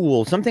really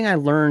cool. Something I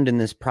learned in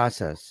this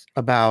process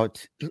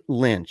about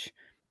Lynch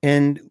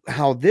and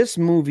how this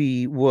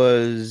movie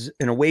was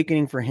an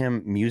awakening for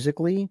him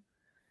musically,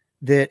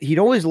 that he'd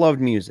always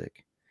loved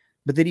music,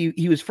 but that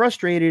he was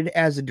frustrated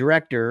as a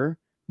director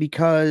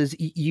because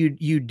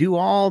you do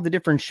all the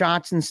different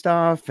shots and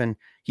stuff, and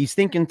he's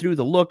thinking through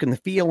the look and the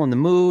feel and the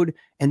mood,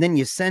 and then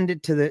you send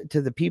it to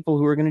the people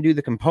who are going to do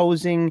the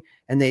composing,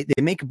 and they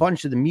make a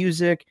bunch of the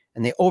music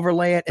and they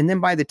overlay it, and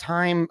then by the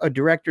time a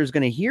director is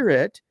going to hear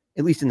it,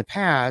 at least in the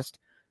past,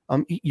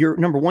 you're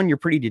number one, you're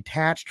pretty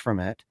detached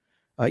from it.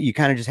 You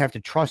kind of just have to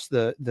trust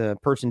the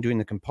person doing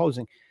the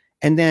composing,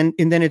 and then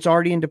it's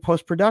already into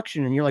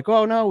post-production, and you're like,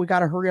 oh no, we got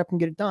to hurry up and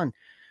get it done.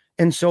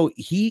 And so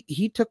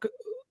he took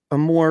a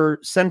more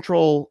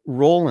central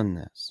role in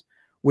this,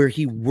 where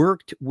he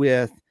worked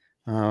with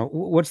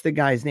what's the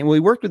guy's name? Well, he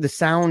worked with the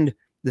sound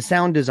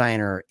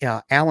designer,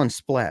 Alan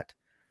Splett.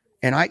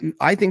 And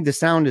I think the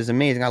sound is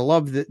amazing. I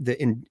love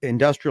the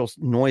industrial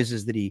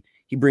noises that he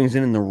brings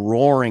in the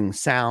roaring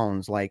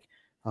sounds, like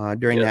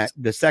during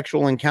the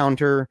sexual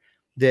encounter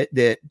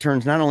that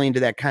turns not only into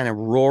that kind of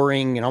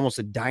roaring and almost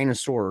a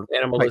dinosaur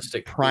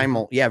animalistic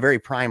primal, very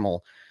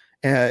primal,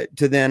 to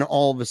then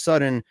all of a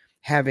sudden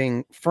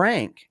having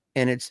Frank,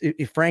 and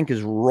Frank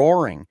is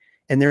roaring,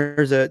 and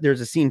there's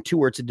a scene too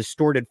where it's a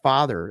distorted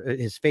father,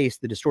 his face,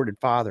 the distorted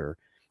father,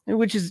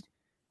 which is,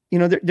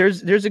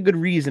 there's a good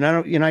reason.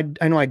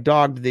 I know I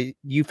dogged the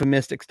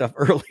euphemistic stuff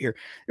earlier.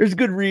 There's a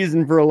good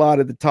reason for a lot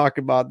of the talk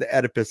about the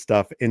Oedipus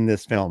stuff in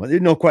this film.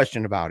 There's no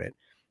question about it.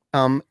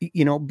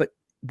 But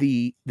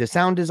the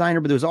sound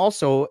designer, but there was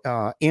also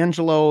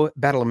Angelo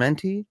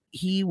Badalamenti.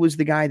 He was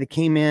the guy that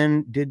came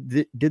in,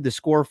 did the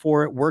score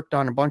for it, worked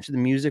on a bunch of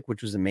the music,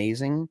 which was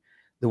amazing.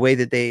 The way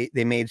that they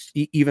made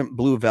even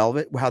Blue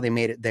Velvet, how they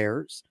made it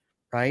theirs,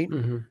 right?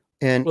 Mm-hmm.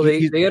 And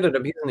they ended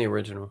up using the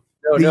original.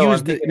 I'm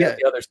thinking of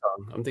the other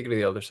song. I'm thinking of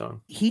the other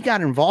song. He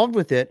got involved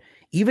with it,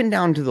 even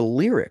down to the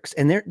lyrics.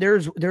 And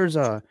there's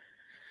a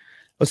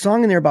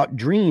song in there about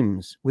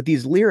dreams with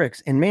these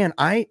lyrics. And man,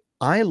 I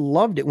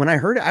loved it when I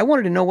heard it. I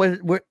wanted to know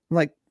what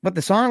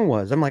the song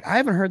was. I'm like, I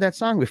haven't heard that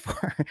song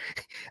before.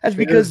 That's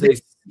because they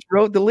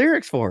wrote the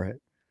lyrics for it.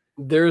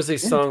 There's a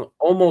song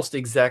almost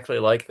exactly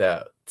like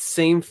that.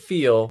 Same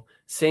feel,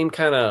 same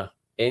kind of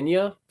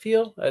Enya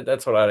feel.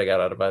 That's what I got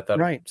out of it. I thought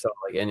it sounded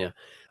like Enya.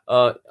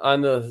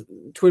 On the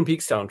Twin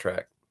Peaks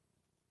soundtrack.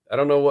 I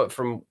don't know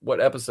from what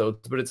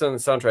episodes, but it's on the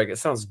soundtrack. It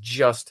sounds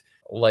just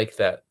like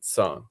that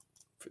song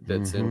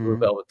that's in Blue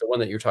Velvet, the one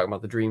that you're talking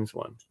about, the Dreams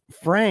one.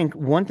 Frank,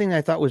 one thing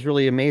I thought was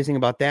really amazing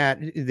about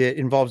that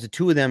involves the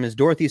two of them is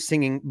Dorothy's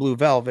singing Blue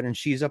Velvet, and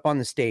she's up on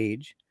the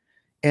stage.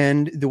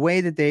 And the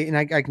way that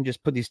I can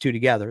just put these two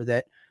together,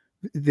 that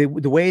the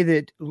way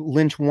that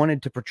Lynch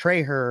wanted to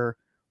portray her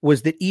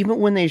was that even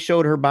when they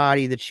showed her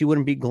body, that she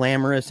wouldn't be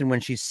glamorous. And when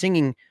she's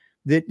singing,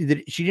 that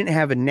she didn't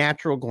have a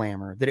natural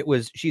glamour,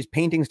 that she's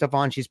painting stuff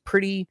on. She's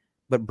pretty,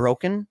 but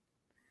broken,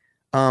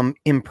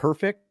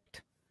 imperfect.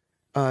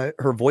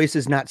 Her voice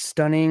is not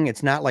stunning.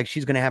 It's not like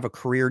she's going to have a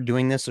career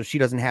doing this, so she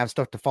doesn't have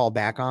stuff to fall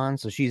back on.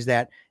 So she's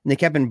that, and they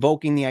kept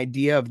invoking the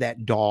idea of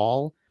that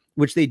doll,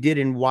 which they did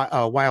in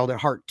Wild at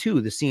Heart 2,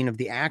 the scene of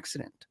the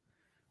accident,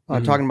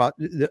 talking about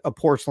a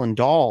porcelain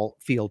doll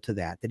feel to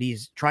that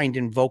he's trying to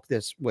invoke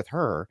this with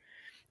her.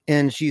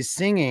 And she's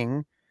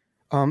singing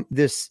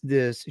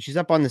she's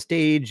up on the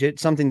stage at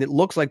something that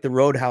looks like the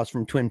Roadhouse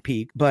from Twin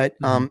Peaks. But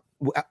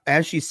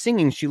as she's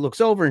singing, she looks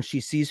over and she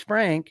sees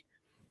Frank,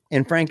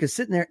 and Frank is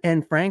sitting there,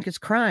 and Frank is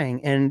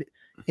crying. And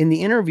in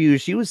the interview,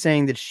 she was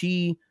saying that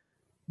she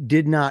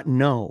did not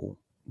know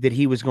that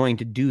he was going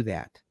to do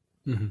that.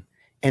 Mm-hmm.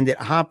 And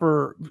that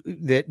Hopper,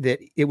 that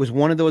it was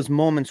one of those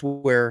moments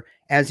where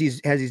as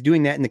he's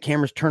doing that and the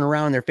cameras turn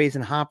around and they're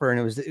facing Hopper,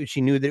 and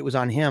she knew that it was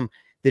on him,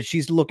 that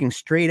she's looking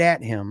straight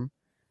at him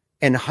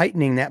and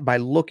heightening that by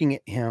looking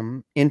at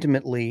him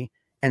intimately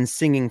and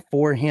singing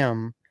for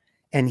him.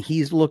 And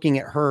he's looking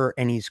at her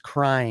and he's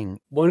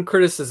crying. One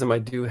criticism I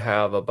do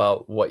have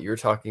about what you're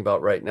talking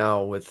about right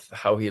now with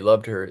how he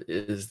loved her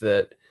is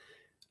that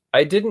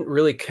I didn't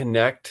really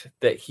connect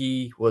that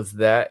he was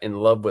that in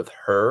love with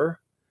her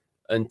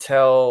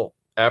until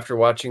after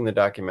watching the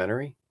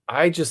documentary.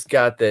 I just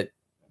got that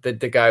the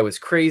guy was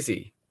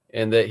crazy,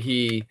 and that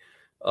he,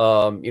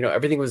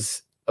 everything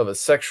was of a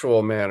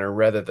sexual manner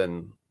rather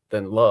than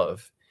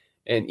love.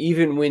 And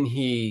even when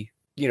he,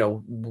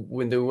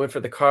 when they went for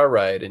the car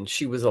ride and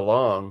she was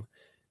along,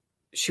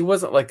 she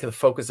wasn't like the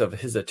focus of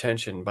his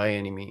attention by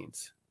any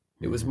means.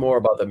 It was more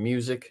about the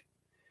music,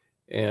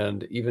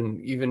 and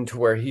even to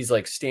where he's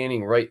like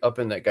standing right up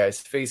in that guy's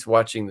face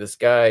watching this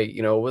guy.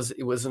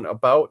 It wasn't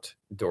about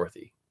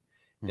Dorothy.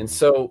 And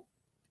so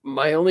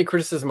my only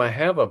criticism I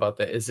have about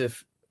that is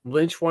if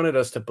Lynch wanted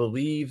us to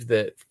believe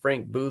that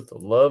Frank Booth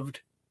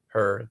loved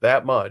her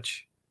that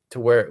much to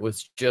where it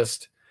was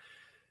just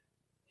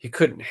he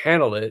couldn't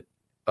handle it.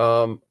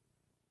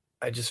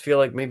 I just feel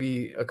like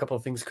maybe a couple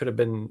of things could have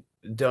been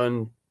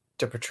done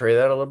to portray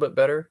that a little bit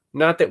better.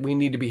 Not that we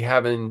need to be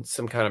having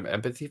some kind of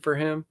empathy for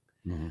him,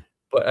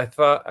 but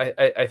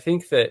I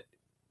think that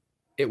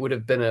it would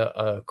have been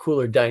a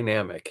cooler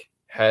dynamic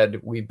had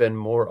we been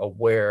more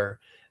aware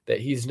that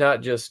he's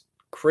not just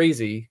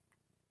crazy,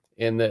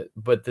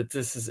 but that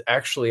this is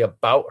actually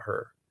about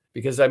her.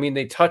 Because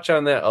they touch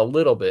on that a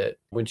little bit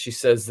when she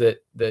says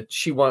that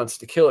she wants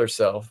to kill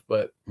herself,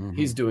 but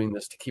he's doing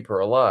this to keep her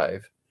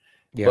alive.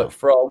 Yeah. But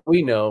for all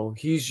we know,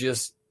 he's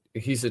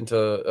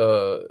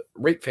into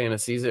rape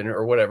fantasies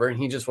or whatever, and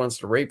he just wants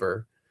to rape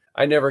her.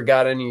 I never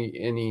got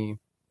any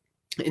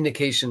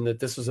indication that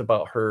this was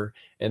about her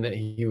and that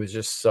he was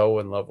just so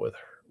in love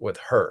with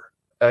her.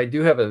 I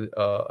do have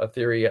a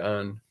theory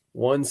on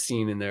one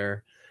scene in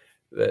there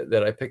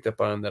that I picked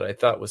up on that I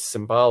thought was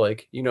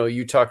symbolic.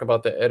 You talk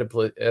about the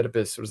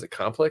Oedipus, was it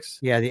complex?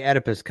 Yeah, the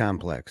Oedipus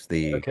complex.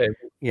 Okay.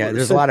 Yeah,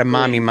 there's a lot of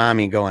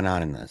mommy going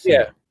on in this.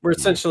 Yeah, where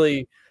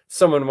essentially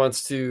someone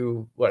wants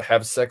to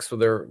have sex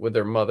with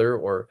their mother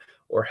or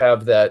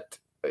have that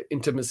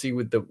intimacy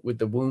with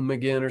the womb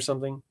again or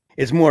something.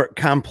 It's more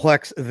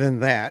complex than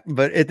that,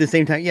 but at the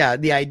same time, yeah,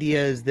 the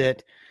idea is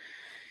that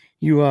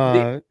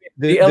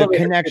the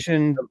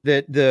connection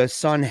that the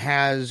son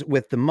has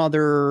with the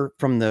mother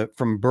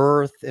from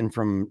birth and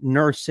from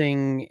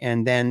nursing,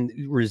 and then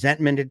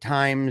resentment at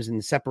times and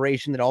the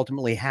separation that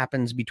ultimately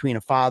happens between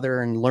a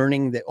father and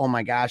learning that, oh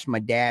my gosh, my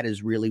dad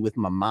is really with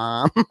my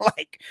mom,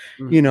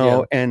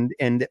 and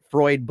that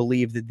Freud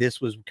believed that this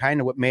was kind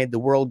of what made the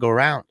world go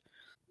round.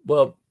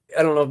 Well,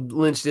 I don't know if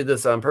Lynch did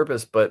this on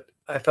purpose, but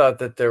I thought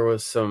that there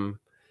was some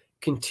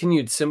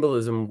continued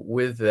symbolism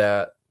with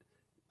that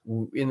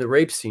in the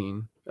rape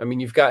scene. I mean,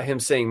 you've got him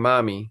saying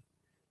mommy,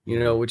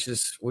 which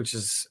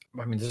is,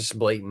 I mean, this is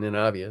blatant and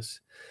obvious.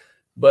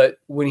 But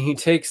when he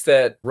takes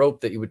that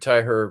rope that you would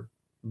tie her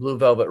blue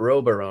velvet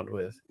robe around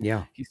with,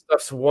 he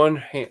stuffs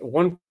one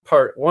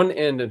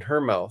end in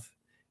her mouth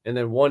and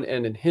then one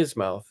end in his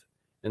mouth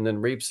and then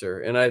rapes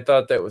her. And I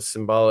thought that was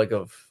symbolic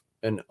of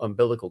an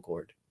umbilical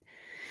cord.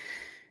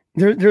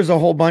 There's a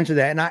whole bunch of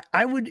that. And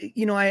I would,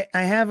 I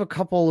have a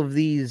couple of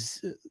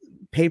these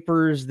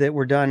papers that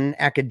were done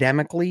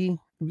academically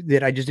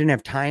that I just didn't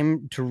have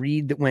time to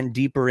read that went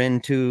deeper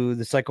into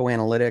the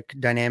psychoanalytic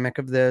dynamic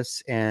of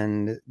this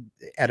and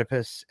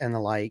Oedipus and the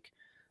like.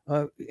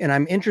 And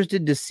I'm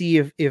interested to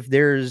see if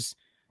there's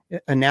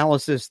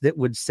analysis that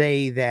would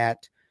say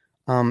that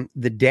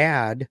the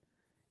dad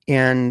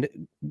and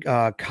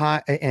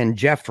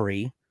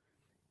Jeffrey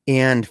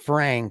and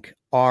Frank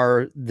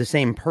are the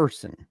same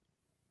person.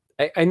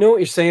 I know what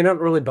you're saying. I don't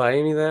really buy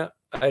any of that.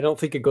 I don't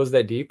think it goes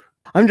that deep.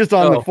 I'm just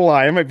on the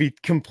fly. I might be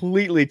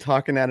completely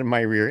talking out of my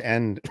rear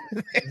end.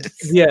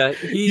 She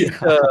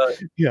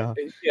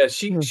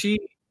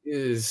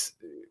is.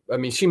 I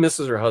mean, she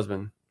misses her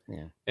husband.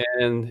 Yeah,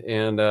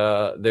 and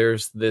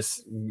there's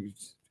this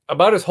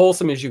about as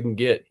wholesome as you can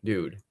get,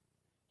 dude.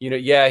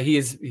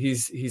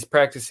 He's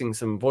practicing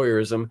some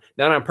voyeurism,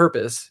 not on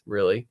purpose,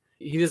 really.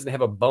 He doesn't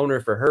have a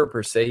boner for her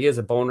per se. He has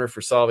a boner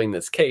for solving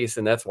this case,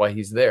 and that's why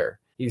he's there.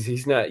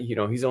 He's not,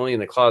 he's only in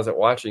the closet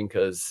watching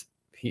because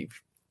he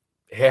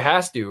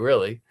has to,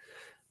 really.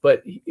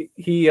 But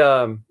he's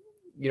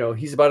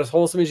about as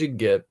wholesome as you can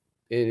get,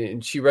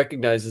 and she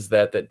recognizes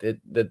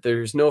that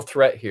there's no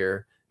threat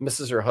here.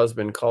 Misses her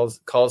husband,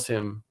 calls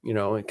him,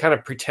 and kind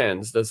of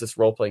pretends, does this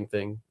role playing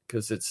thing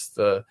because it's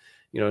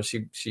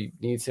she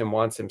needs him,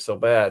 wants him so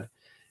bad,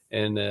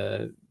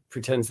 and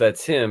pretends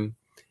that's him.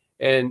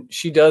 And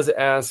she does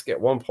ask at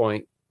one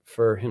point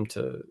for him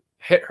to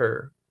hit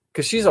her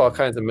because she's all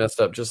kinds of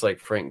messed up, just like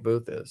Frank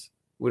Booth is.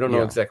 We don't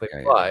know exactly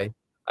why.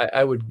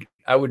 I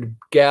would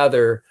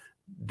gather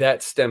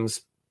that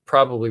stems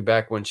probably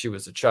back when she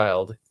was a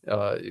child.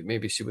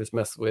 Maybe she was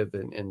messed with,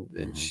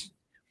 and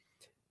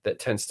that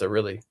tends to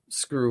really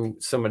screw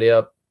somebody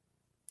up.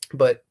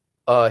 But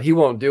he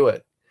won't do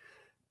it.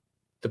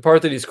 The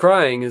part that he's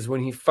crying is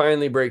when he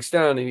finally breaks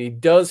down and he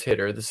does hit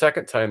her the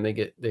second time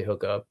they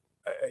hook up.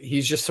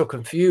 He's just so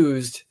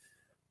confused.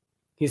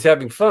 He's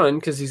having fun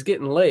because he's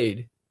getting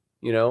laid,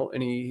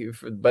 and he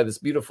by this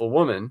beautiful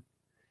woman,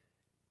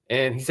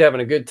 and he's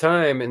having a good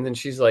time. And then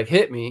she's like,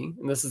 hit me.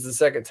 And this is the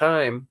second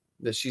time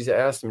that she's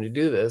asked him to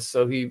do this.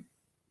 So he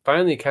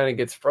finally kind of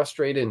gets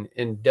frustrated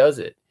and does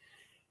it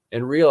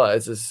and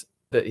realizes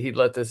that he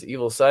let this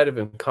evil side of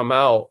him come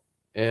out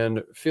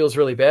and feels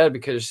really bad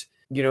because,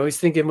 he's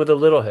thinking with a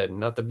little head and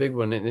not the big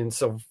one. And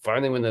so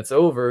finally when that's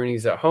over and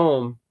he's at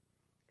home,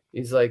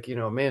 he's like,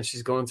 man,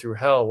 she's going through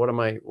hell. What am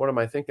I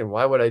thinking?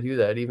 Why would I do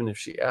that? Even if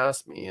she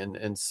asked me.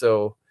 And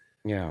so,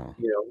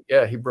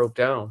 he broke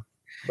down.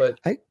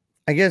 But I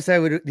guess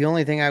the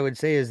only thing I would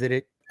say is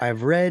that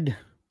I've read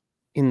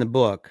in the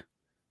book,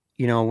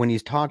 when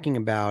he's talking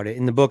about it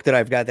in the book that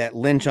I've got, that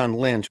Lynch on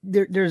Lynch,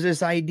 there's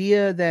this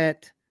idea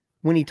that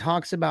when he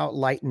talks about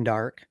light and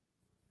dark,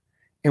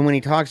 and when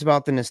he talks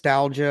about the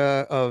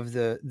nostalgia of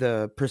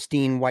the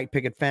pristine white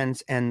picket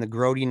fence and the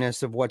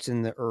grody-ness of what's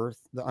in the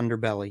earth, the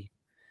underbelly,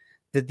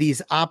 that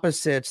these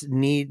opposites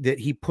that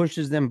he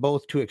pushes them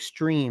both to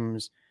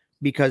extremes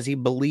because he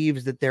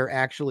believes that they're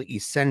actually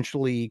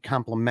essentially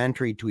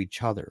complementary to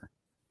each other.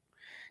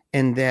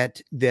 And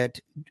that they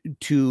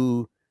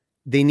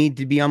need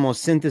to be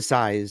almost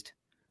synthesized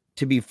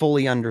to be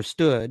fully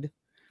understood.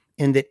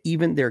 And that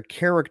even their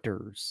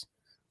characters,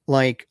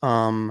 like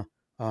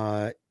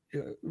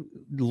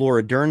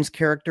Laura Dern's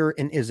character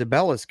and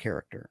Isabella's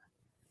character,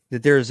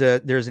 that there's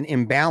an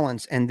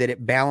imbalance and that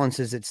it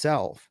balances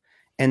itself.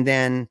 And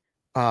then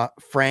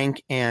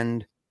Frank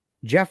and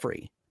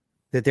Jeffrey,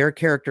 that their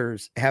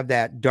characters have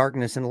that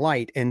darkness and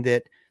light, and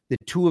that the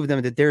two of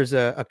them, that there's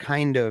a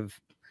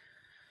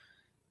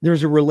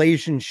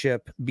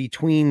relationship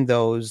between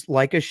those,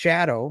 like a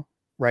shadow,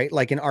 right?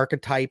 Like an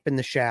archetype in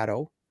the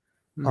shadow,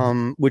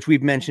 which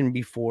we've mentioned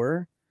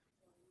before.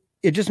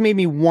 It just made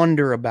me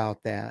wonder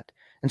about that.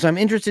 And so I'm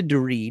interested to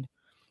read.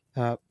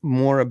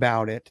 more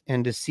about it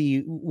and to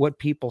see what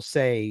people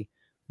say.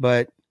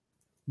 But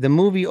the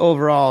movie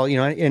overall,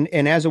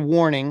 and as a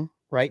warning,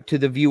 right, to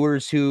the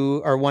viewers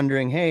who are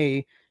wondering,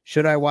 hey,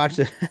 should I watch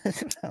it?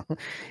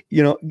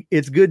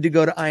 It's good to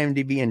go to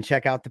IMDb and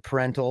check out the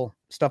parental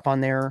stuff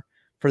on there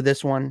for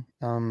this one.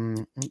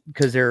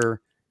 Because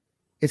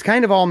it's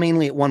kind of all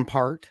mainly at one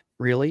part,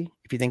 really,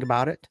 if you think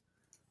about it.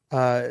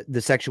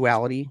 The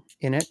sexuality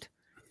in it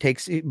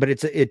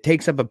it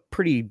takes up a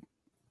pretty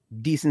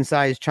decent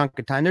sized chunk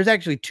of time. There's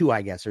actually two,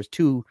 I guess. There's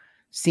two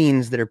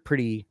scenes that are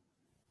pretty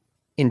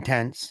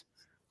intense.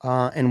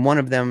 And one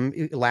of them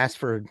lasts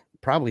for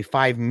probably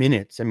 5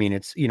 minutes. I mean,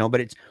 it's,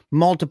 but it's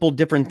multiple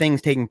different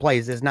things taking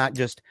place. It's not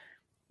just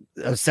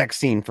a sex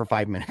scene for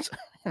 5 minutes.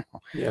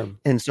 Yeah.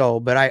 And so,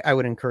 but I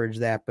would encourage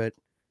that. But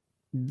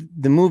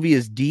the movie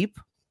is deep.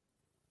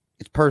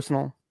 It's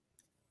personal.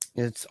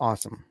 It's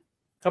awesome.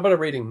 How about a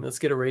rating? Let's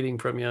get a rating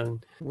from you.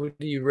 What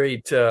do you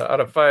rate out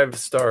of 5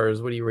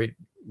 stars? What do you rate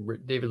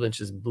David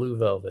Lynch's Blue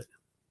Velvet?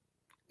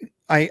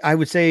 I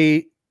would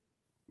say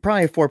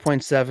probably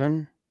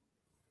 4.7.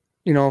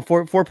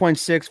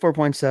 4.6,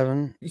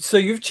 4.7. So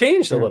you've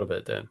changed a little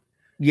bit then.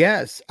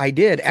 Yes, I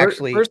did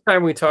actually. First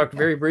time we talked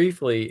very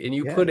briefly, and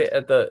you put it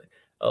at the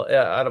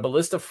out of a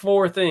list of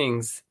 4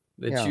 things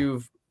that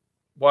you've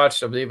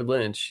watched of David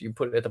Lynch, you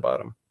put it at the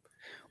bottom.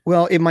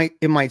 Well, it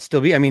might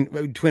still be. I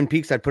mean, Twin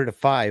Peaks, I'd put it at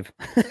 5.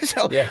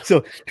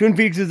 So Twin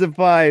Peaks is a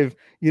 5.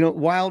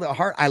 Wild at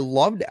Heart, I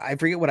loved it. I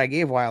forget what I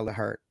gave Wild at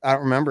Heart. I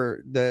don't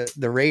remember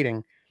the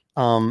rating.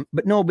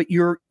 But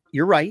you're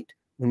right.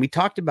 When we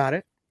talked about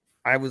it,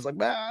 I was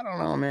like, I don't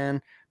know, man.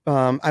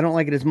 I don't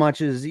like it as much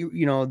as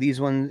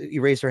these ones,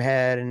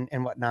 Eraserhead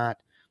and whatnot.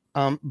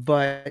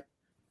 But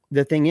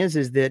the thing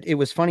is that it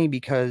was funny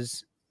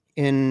because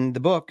in the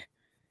book,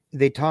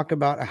 they talk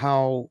about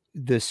how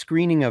the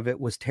screening of it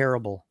was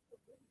terrible.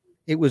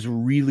 It was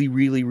really,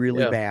 really,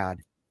 really bad.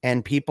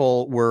 And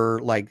people were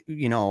like,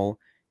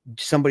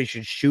 somebody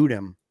should shoot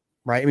him.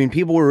 Right. I mean,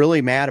 people were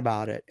really mad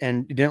about it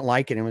and didn't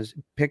like it. And was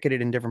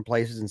picketed in different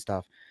places and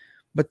stuff.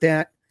 But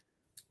there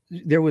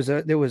was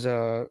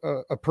a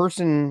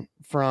person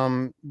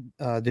from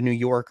the New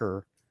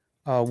Yorker,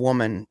 a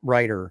woman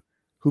writer,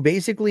 who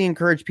basically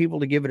encouraged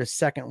people to give it a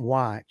second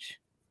watch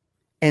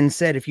and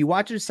said, if you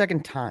watch it a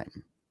second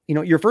time,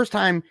 your first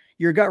time,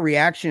 your gut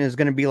reaction is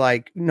going to be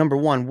like, number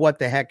one, what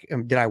the heck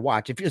did I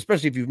watch?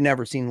 Especially if you've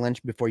never seen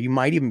Lynch before, you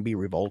might even be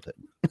revolted.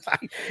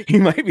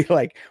 You might be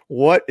like,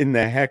 what in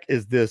the heck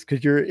is this?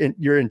 Because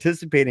you're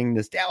anticipating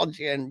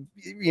nostalgia and,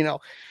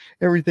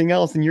 everything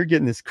else. And you're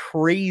getting this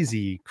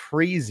crazy,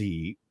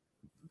 crazy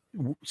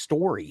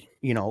story,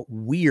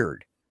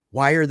 weird.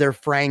 Why are there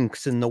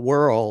Franks in the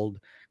world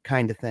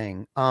kind of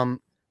thing?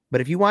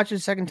 But if you watch it a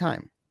second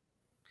time,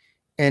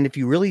 and if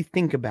you really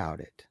think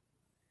about it,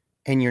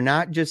 and you're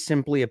not just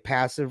simply a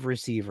passive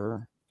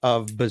receiver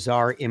of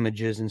bizarre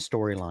images and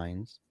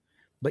storylines,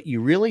 but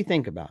you really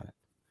think about it,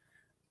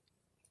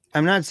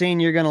 I'm not saying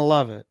you're going to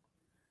love it,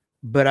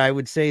 but I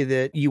would say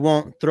that you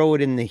won't throw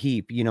it in the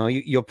heap.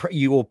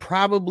 You will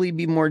probably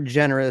be more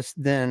generous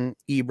than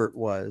Ebert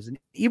was. And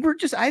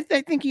Ebert I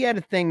think he had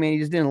a thing, man. He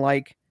just didn't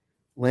like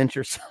Lynch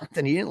or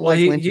something. He didn't like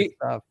Lynch's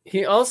stuff.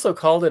 He also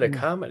called it a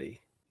comedy,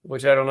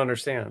 which I don't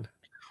understand.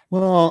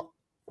 Well,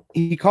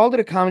 he called it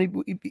a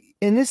comedy,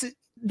 and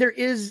there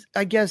is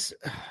a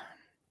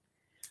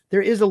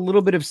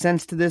little bit of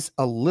sense to this,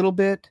 a little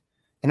bit.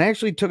 And I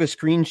actually took a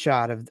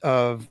screenshot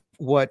of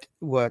what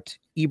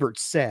Ebert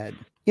said.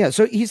 Yeah.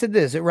 So he said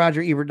this at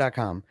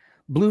RogerEbert.com.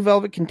 Blue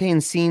Velvet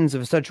contains scenes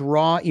of such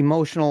raw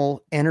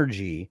emotional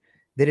energy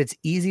that it's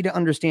easy to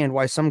understand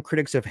why some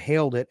critics have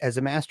hailed it as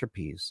a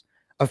masterpiece.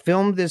 A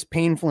film this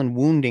painful and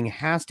wounding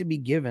has to be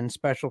given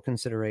special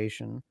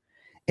consideration.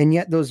 And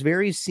yet those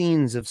very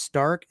scenes of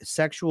stark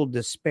sexual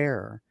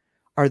despair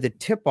are the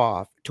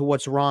tip-off to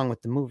what's wrong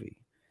with the movie.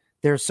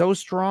 They're so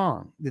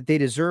strong that they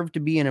deserve to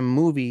be in a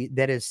movie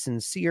that is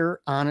sincere,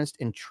 honest,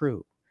 and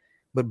true.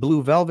 But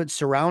Blue Velvet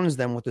surrounds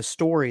them with a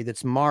story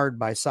that's marred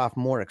by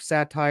sophomoric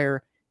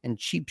satire and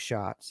cheap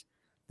shots.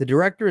 The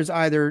director is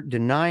either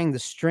denying the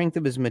strength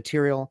of his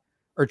material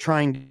or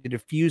trying to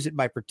diffuse it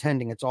by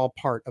pretending it's all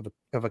part of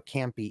a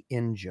campy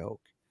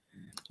in-joke.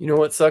 You know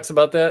what sucks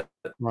about that?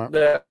 What?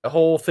 That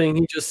whole thing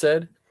he just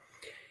said?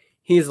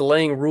 He's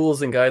laying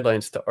rules and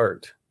guidelines to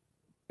art.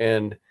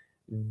 And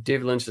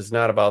David Lynch is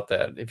not about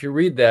that. If you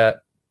read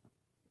that,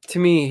 to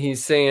me,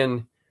 he's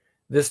saying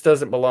this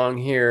doesn't belong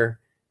here.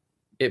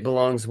 It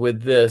belongs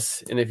with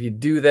this. And if you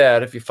do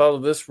that, if you follow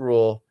this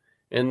rule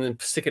and then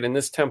stick it in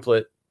this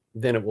template,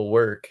 then it will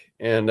work.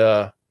 And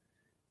I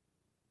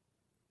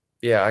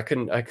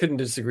couldn't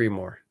disagree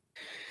more.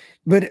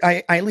 But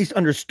I at least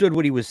understood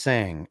what he was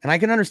saying. And I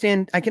can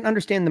understand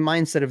the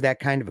mindset of that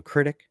kind of a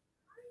critic.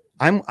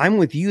 I'm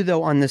with you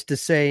though on this to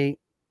say,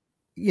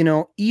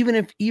 even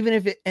if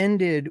it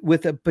ended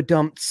with a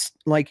badumps,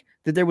 like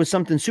that there was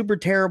something super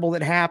terrible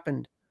that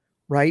happened,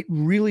 right?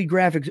 Really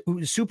graphic,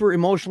 super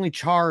emotionally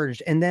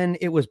charged. And then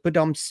it was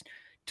badumps.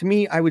 To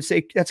me, I would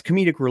say that's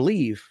comedic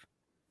relief.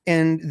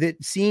 And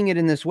that seeing it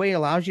in this way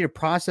allows you to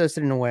process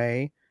it in a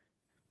way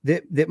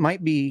that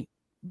might be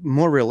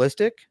more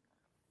realistic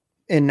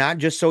and not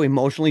just so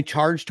emotionally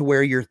charged to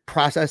where you're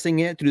processing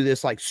it through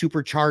this like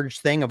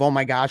supercharged thing of, oh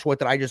my gosh, what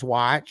did I just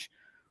watch?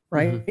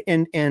 Right.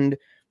 And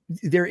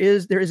there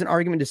is an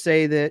argument to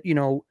say that, you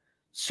know,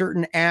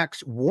 certain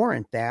acts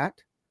warrant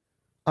that.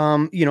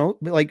 You know,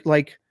 like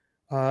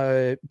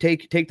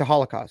take the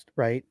Holocaust,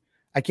 right?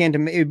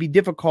 It would be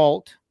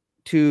difficult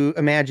to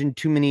imagine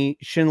too many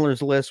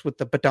Schindler's List with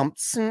the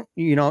badumps,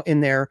 you know,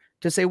 in there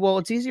to say, well,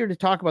 it's easier to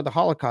talk about the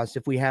Holocaust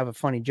if we have a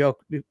funny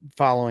joke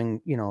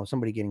following, you know,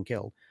 somebody getting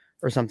killed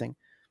or something.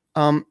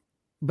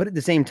 But at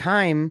the same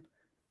time,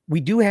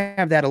 we do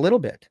have that a little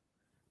bit.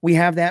 We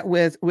have that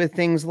with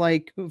things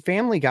like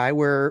Family Guy,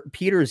 where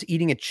Peter's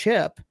eating a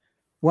chip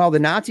while the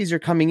Nazis are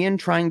coming in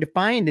trying to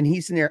find, and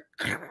he's in there,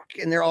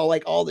 and they're all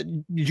like, all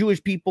the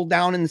Jewish people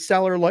down in the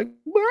cellar, like,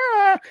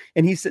 bah!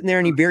 And he's sitting there,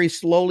 and he very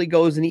slowly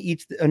goes and he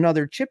eats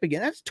another chip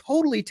again. That's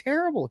totally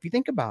terrible if you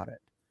think about it.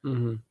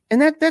 And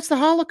that's the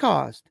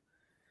Holocaust.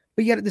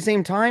 But yet at the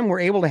same time, we're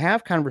able to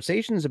have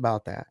conversations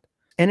about that.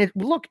 And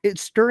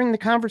it's stirring the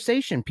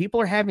conversation.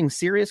 People are having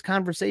serious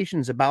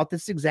conversations about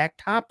this exact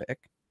topic.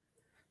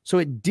 So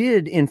it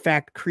did, in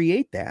fact,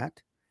 create an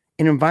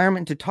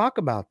environment to talk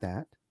about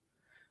that.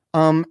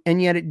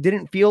 And yet it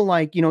didn't feel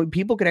like, you know,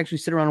 people could actually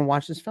sit around and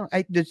watch this film.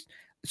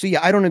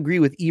 I don't agree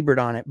with Ebert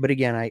on it, but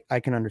again, I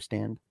can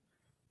understand.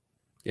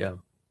 Yeah.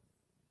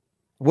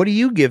 What do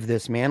you give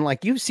this, man?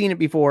 Like, you've seen it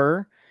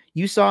before.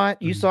 You saw it.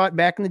 You saw it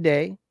back in the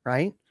day,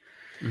 right?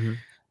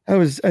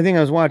 I think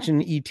I was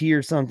watching E.T.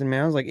 or something,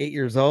 man. I was like 8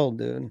 years old,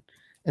 dude.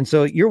 And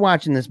so you're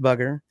watching this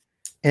bugger,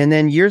 and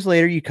then years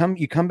later you come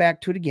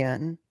back to it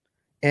again,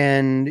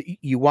 and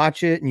you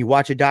watch it, and you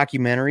watch a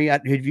documentary.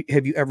 Have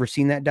you ever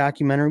seen that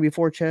documentary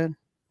before, Chad?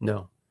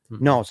 No.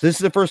 No. So this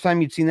is the first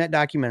time you'd seen that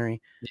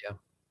documentary. Yeah.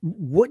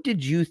 What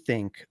did you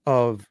think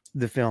of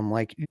the film?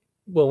 Like,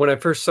 well, when I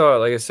first saw it,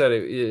 like I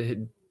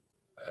said,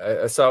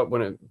 I saw it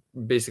when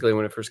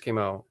it first came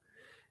out.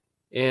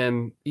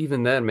 And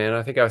even then, man,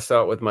 I think I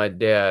saw it with my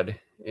dad,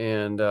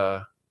 and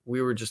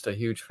we were just a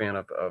huge fan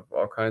of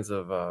all kinds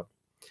of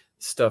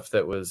stuff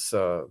that was,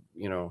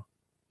 you know,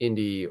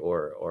 indie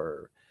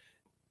or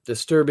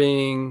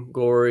disturbing,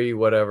 gory,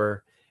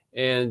 whatever.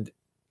 And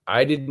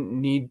I didn't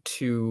need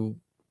to.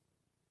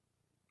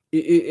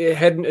 It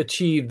hadn't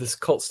achieved this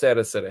cult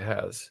status that it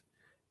has,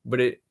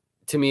 but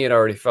to me, it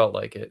already felt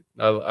like it.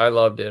 I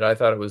loved it. I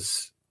thought it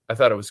was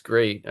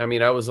great. I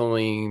mean, I was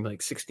only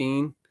like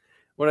 16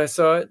 when I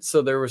saw it,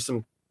 so there were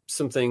some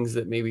things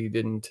that maybe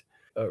didn't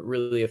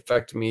really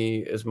affect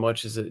me as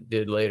much as it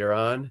did later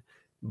on.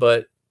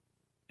 But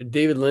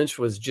David Lynch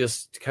was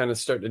just kind of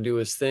starting to do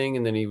his thing,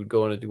 and then he would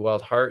go on to do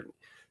Wild Heart.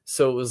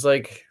 So it was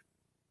like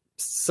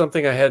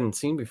something I hadn't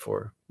seen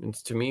before, and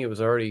to me, it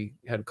was already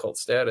had cult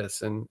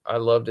status, and I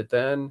loved it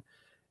then,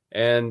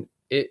 and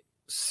it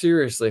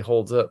seriously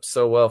holds up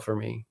so well for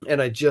me.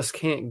 And I just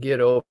can't get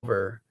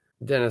over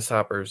Dennis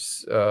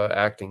Hopper's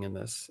acting in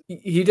this.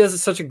 He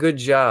does such a good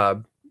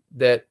job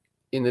that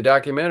in the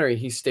documentary,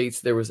 he states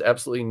there was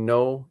absolutely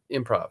no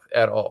improv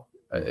at all.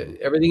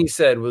 Everything he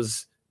said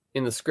was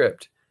in the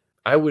script.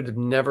 I would have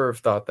never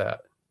have thought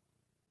that.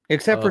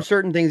 Except for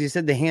certain things. He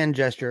said the hand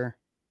gesture.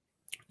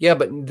 Yeah,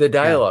 but the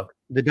dialogue.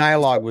 Yeah. The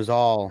dialogue was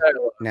all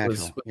natural.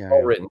 Was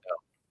all written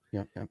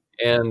down. Yeah.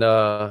 And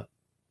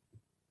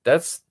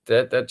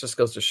that just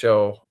goes to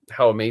show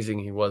how amazing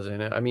he was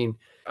in it. I mean,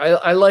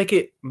 I like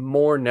it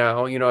more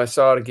now. You know, I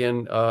saw it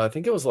again. I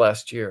think it was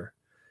last year.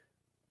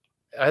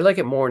 I like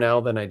it more now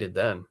than I did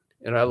then,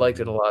 and I liked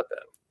it a lot then.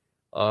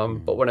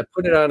 But when I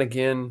put it on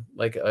again,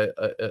 like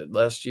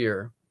last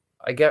year,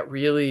 I got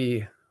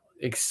really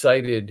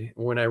excited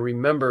when I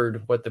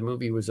remembered what the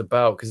movie was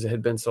about, because it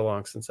had been so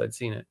long since I'd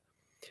seen it.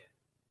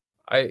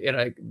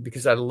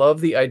 Because I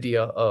love the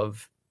idea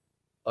of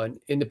an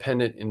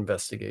independent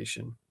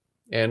investigation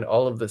and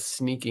all of the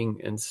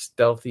sneaking and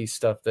stealthy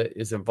stuff that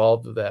is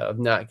involved with that, of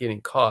not getting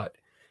caught,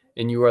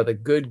 and you are the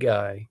good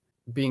guy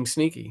being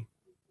sneaky.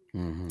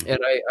 And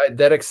I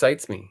that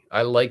excites me.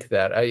 I like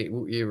that.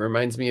 It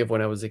reminds me of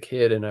when I was a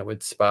kid and I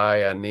would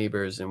spy on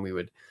neighbors, and we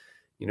would,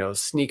 you know,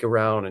 sneak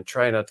around and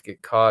try not to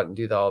get caught and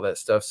do all that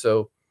stuff.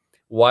 So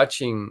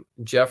watching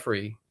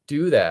Jeffrey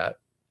do that,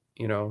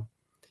 you know,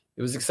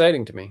 it was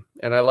exciting to me,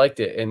 and I liked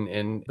it.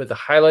 But the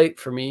highlight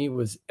for me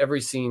was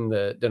every scene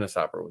that Dennis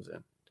Hopper was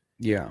in.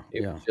 Yeah.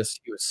 He was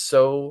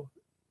so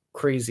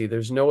crazy.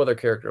 There's no other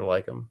character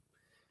like him.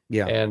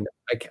 Yeah. And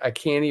I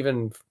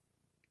can't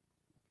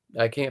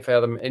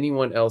fathom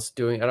anyone else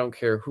doing. I don't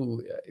care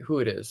who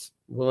it is.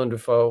 Willem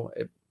Dafoe.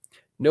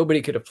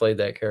 Nobody could have played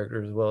that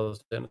character as well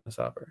as Dennis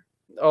Hopper.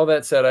 All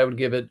that said, I would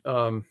give it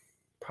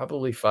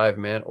probably 5,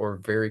 man,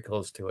 or very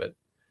close to it.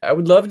 I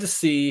would love to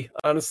see,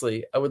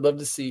 honestly,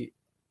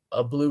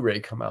 a Blu-ray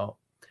come out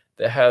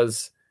that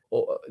has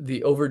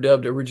the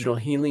overdubbed original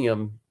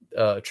helium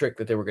trick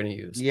that they were going to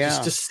use. Yeah.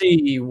 Just to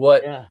see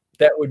what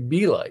that would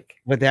be like.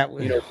 But that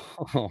would, you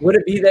know, would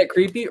it be that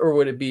creepy, or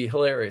would it be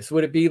hilarious?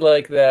 Would it be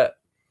like that?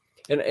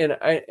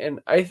 And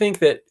I think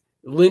that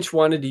Lynch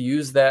wanted to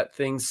use that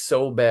thing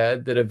so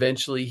bad that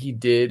eventually he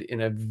did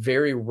in a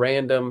very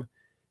random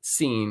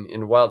scene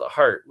in Wild at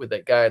Heart with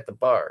that guy at the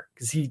bar,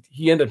 because he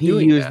ended up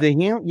doing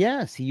that.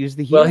 Yes, he used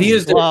the Well, healing. he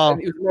used it. It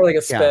was more like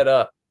a sped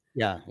up.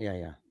 Yeah.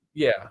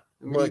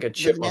 More like a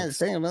chipmunk.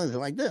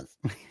 Like this.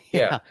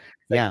 Yeah.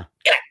 Yeah.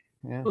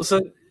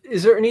 So,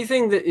 is there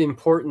anything that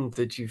important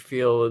that you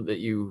feel that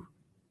you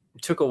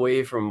took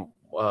away from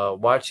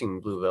watching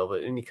Blue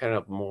Velvet? Any kind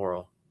of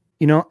moral?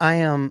 You know, I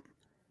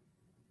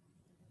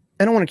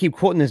don't want to keep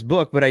quoting this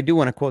book, but I do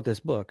want to quote this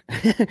book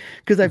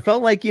because I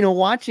felt like, you know,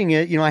 watching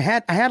it, you know, I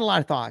had a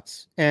lot of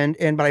thoughts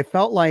but I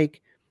felt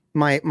like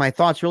my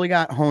thoughts really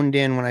got honed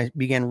in when I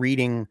began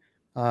reading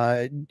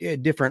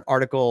different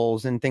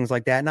articles and things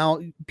like that. Now,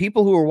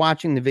 people who are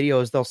watching the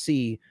videos, they'll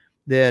see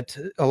that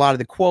a lot of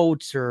the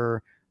quotes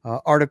or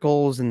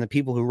articles and the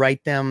people who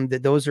write them,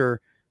 that those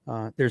are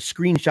there's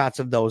screenshots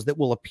of those that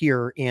will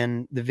appear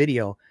in the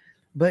video.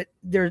 But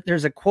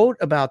there's a quote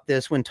about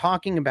this when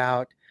talking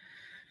about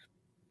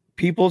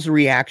people's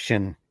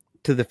reaction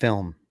to the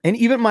film, and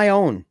even my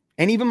own,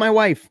 and even my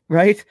wife,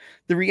 right?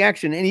 The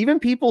reaction, and even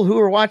people who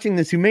are watching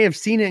this who may have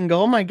seen it and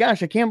go, "Oh my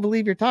gosh, I can't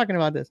believe you're talking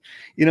about this,"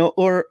 you know,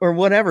 or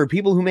whatever.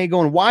 People who may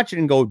go and watch it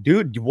and go,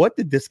 "Dude, what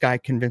did this guy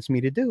convince me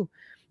to do?"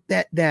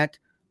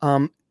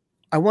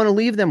 I want to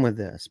leave them with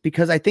this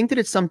because I think that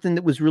it's something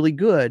that was really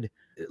good.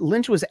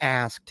 Lynch was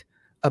asked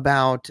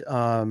about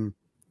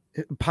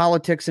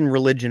politics and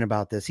religion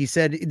about this. He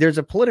said there's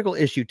a political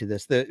issue to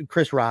this. The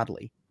Chris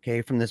Rodley,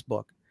 okay, from this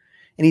book.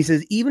 And he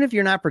says, even if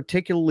you're not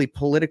particularly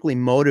politically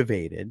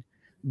motivated,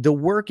 the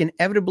work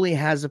inevitably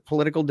has a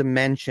political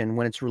dimension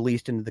when it's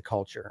released into the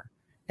culture.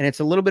 And it's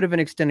a little bit of an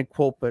extended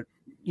quote, but,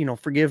 you know,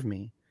 forgive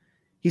me.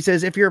 He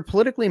says, if you're a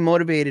politically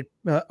motivated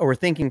or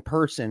thinking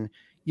person,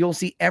 you'll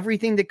see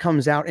everything that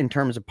comes out in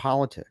terms of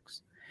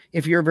politics.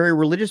 If you're a very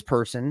religious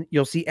person,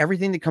 you'll see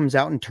everything that comes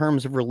out in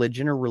terms of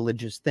religion or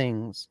religious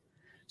things.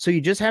 So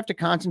you just have to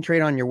concentrate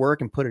on your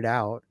work and put it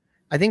out.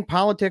 I think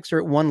politics are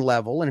at one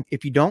level, and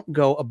if you don't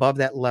go above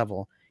that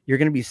level, you're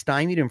going to be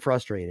stymied and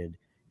frustrated.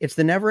 It's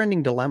the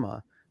never-ending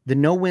dilemma, the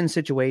no-win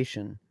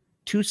situation.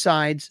 Two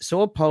sides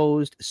so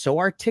opposed, so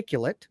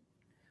articulate,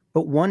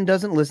 but one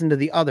doesn't listen to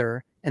the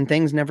other, and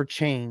things never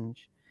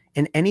change.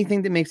 And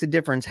anything that makes a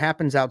difference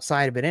happens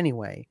outside of it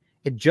anyway.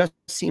 It just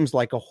seems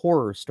like a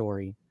horror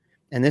story.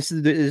 And this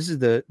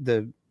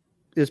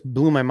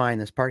blew my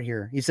mind, this part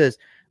here. He says,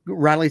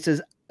 Rodley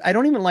says, I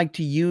don't even like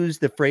to use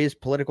the phrase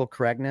political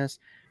correctness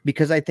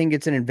because I think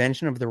it's an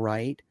invention of the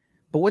right.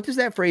 But what does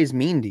that phrase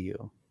mean to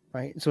you?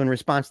 Right. So in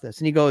response to this,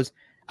 and he goes,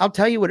 I'll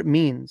tell you what it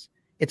means.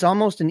 It's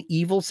almost an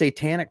evil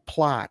satanic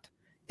plot.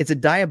 It's a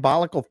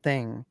diabolical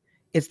thing.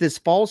 It's this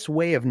false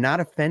way of not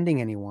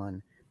offending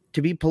anyone.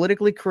 To be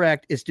politically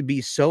correct is to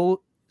be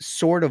so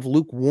sort of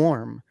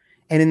lukewarm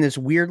and in this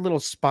weird little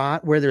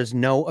spot where there's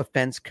no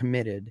offense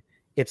committed.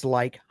 It's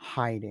like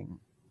hiding.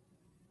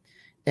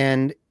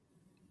 And,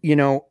 you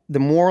know, the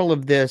moral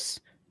of this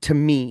to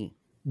me,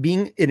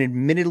 being an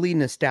admittedly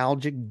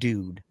nostalgic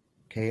dude,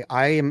 okay,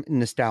 I am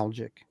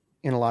nostalgic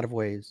in a lot of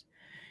ways,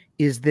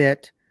 is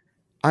that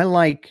I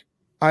like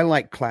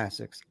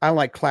classics. I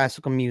like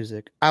classical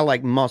music. I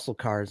like muscle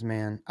cars,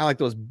 man. I like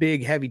those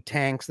big, heavy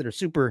tanks that are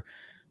super,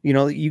 you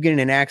know, you get in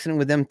an accident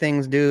with them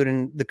things, dude,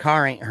 and the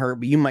car ain't hurt,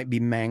 but you might be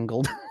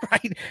mangled,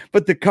 right?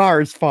 But the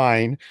car is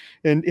fine.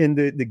 And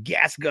the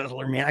gas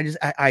guzzler, man,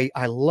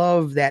 I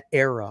love that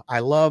era. I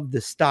love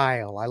the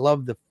style. I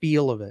love the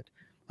feel of it.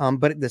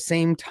 But at the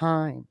same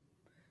time,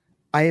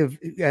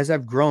 as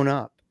I've grown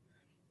up,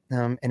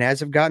 and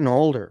as I've gotten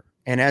older,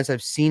 and as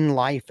I've seen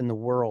life in the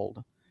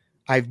world,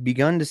 I've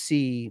begun to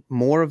see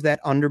more of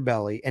that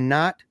underbelly, and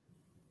not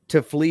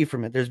to flee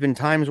from it. There's been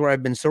times where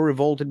I've been so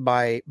revolted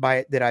by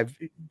it that I've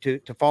to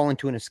fall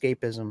into an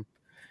escapism.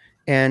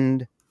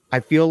 And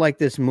I feel like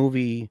this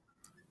movie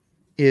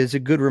is a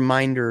good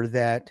reminder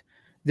that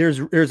there's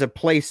a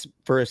place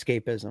for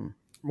escapism.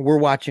 We're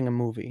watching a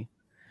movie,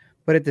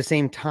 but at the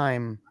same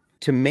time,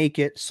 to make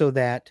it so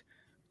that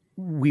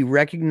we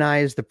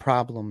recognize the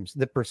problems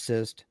that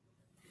persist.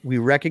 We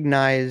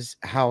recognize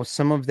how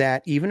some of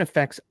that even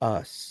affects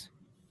us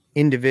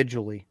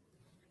individually,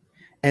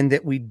 and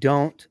that we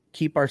don't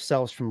keep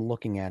ourselves from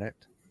looking at it,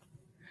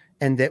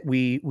 and that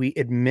we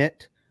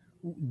admit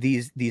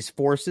these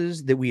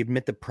forces, that we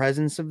admit the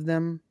presence of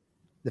them,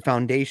 the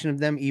foundation of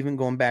them, even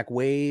going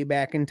way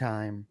back in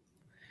time.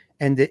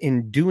 And that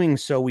in doing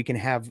so, we can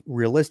have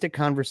realistic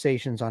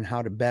conversations on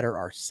how to better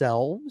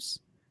ourselves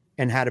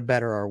and how to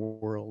better our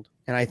world.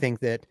 And I think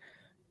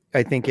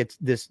it's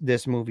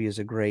this movie is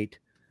a great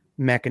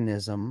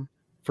mechanism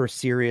for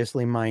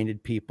seriously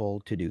minded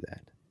people to do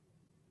that.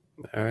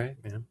 All right,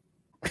 man.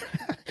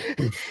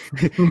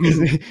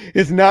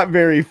 It's not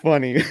very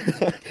funny.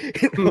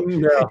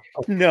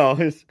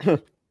 No.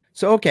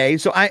 So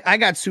I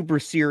got super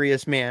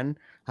serious, man.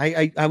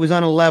 I was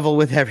on a level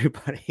with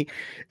everybody.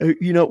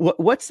 You know,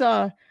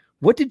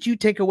 what did you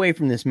take away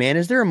from this, man?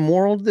 Is there a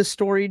moral to this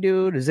story,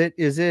 dude? Is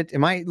it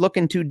am I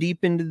looking too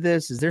deep into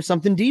this? Is there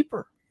something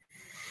deeper?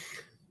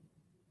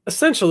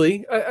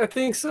 Essentially, I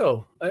think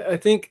so. I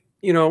think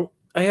you know,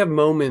 I have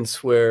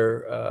moments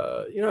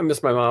where, you know, I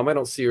miss my mom. I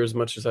don't see her as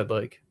much as I'd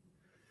like.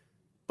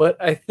 But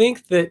I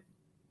think that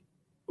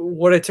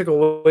what I took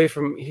away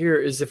from here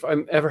is if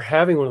I'm ever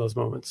having one of those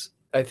moments,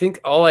 I think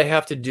all I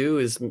have to do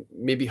is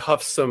maybe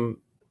huff some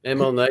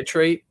amyl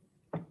nitrate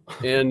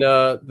and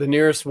the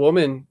nearest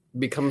woman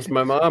becomes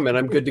my mom and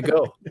I'm good to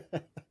go.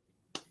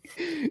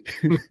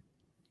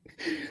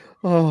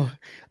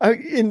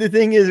 And the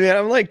thing is, man,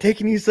 I'm like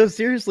taking you so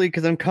seriously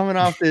because I'm coming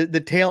off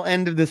the tail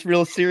end of this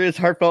real serious,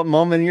 heartfelt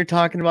moment. And you're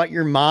talking about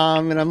your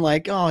mom, and I'm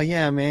like, oh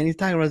yeah, man, he's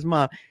talking about his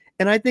mom.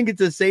 And I think it's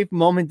a safe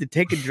moment to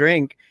take a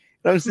drink.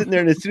 And I'm sitting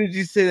there, and as soon as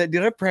you say that,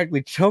 dude, I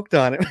practically choked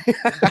on it.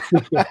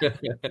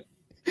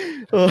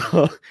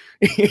 Oh,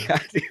 yeah,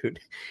 dude.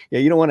 Yeah,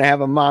 you don't want to have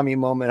a mommy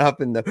moment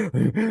up in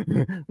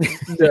the.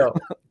 No.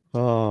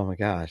 Oh my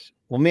gosh.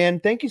 Well, man,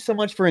 thank you so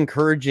much for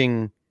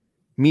encouraging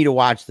me to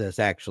watch this,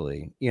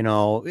 actually, you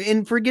know,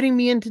 and for getting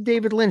me into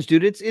David Lynch,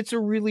 dude. It's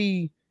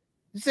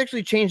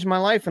actually changed my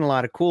life in a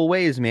lot of cool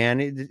ways,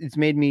 man. It's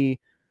made me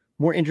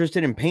more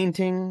interested in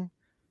painting.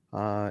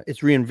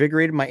 It's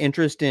reinvigorated my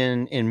interest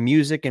in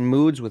music and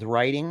moods with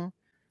writing,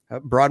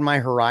 broadened my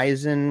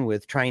horizon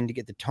with trying to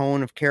get the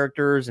tone of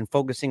characters and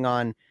focusing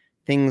on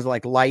things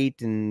like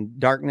light and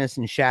darkness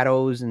and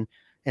shadows and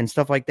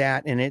stuff like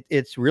that. And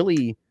it's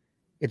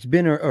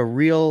been a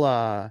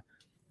real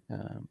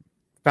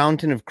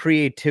fountain of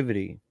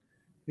creativity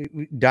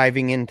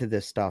diving into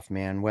this stuff,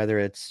 man, whether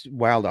it's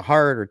Wild at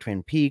Heart or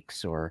Twin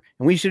Peaks and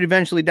we should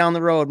eventually down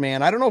the road,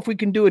 man. I don't know if we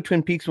can do a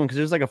Twin Peaks one because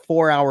there's like a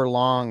 4-hour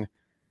long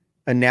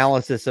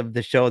analysis of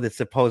the show that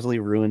supposedly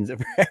ruins it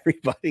for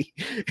everybody.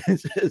 It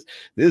says,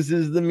 this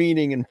is the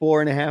meaning in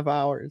 4.5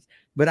 hours.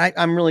 But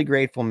I'm really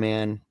grateful,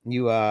 man.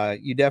 You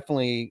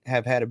definitely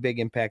have had a big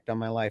impact on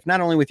my life, not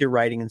only with your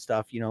writing and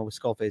stuff, you know, with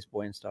Skullface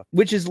Boy and stuff,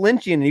 which is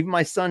Lynchian. And even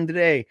my son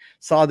today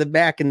saw the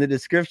back in the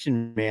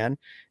description, man.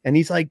 And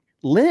he's like,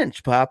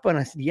 Lynch, Papa. And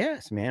I said,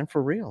 yes, man,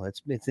 for real.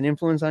 It's an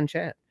influence on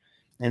Chet.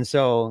 And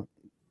so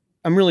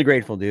I'm really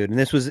grateful, dude. And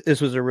this was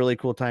a really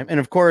cool time. And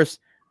of course,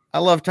 I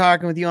love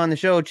talking with you on the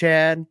show,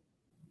 Chad.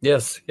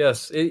 Yes.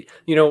 You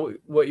know,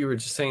 what you were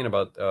just saying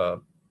about,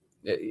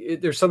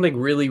 there's something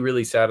really,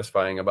 really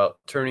satisfying about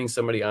turning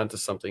somebody onto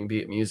something, be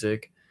it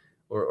music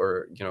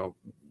or, you know,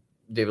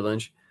 David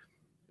Lynch.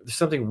 There's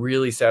something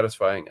really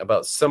satisfying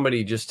about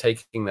somebody just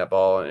taking that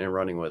ball and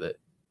running with it.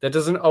 That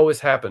doesn't always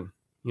happen.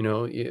 You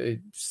know,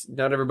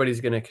 not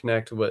everybody's going to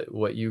connect with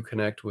what you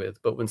connect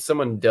with, but when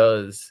someone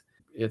does,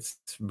 it's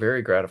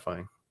very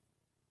gratifying.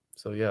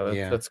 So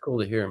yeah, that's cool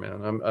to hear,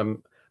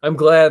 man. I'm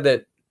glad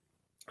that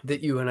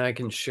you and I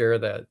can share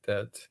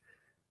that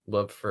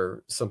love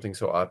for something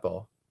so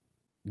oddball.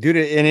 Dude,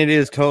 and it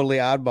is totally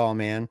oddball,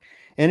 man.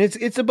 And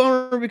it's a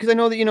bummer because I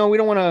know that, you know, we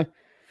don't want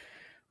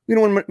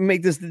to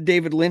make this the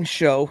David Lynch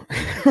show,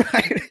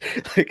 right?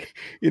 Like,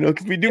 you know,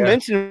 because we do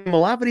mention him a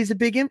lot, but he's a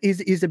big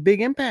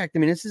impact. I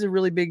mean, this is a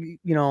really big,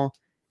 you know,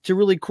 it's a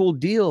really cool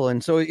deal.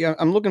 And so yeah,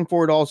 I'm looking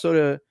forward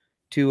also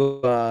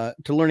to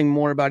learning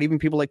more about even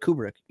people like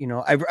Kubrick. You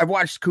know, I've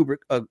watched Kubrick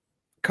a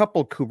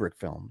couple Kubrick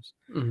films,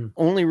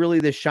 only really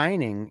The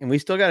Shining, and we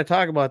still got to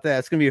talk about that.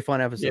 It's gonna be a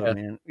fun episode,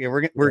 man. Yeah,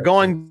 we're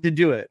going to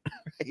do it,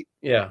 right?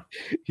 Yeah.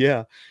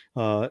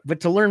 But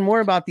to learn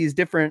more about these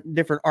different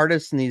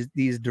artists and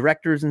these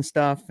directors and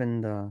stuff,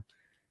 and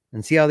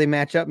see how they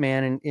match up,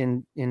 man,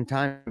 in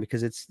time,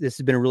 because this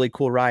has been a really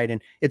cool ride.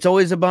 And it's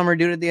always a bummer,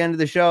 dude, at the end of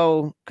the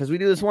show, because we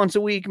do this once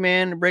a week,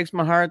 man. It breaks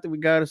my heart that we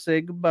got to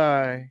say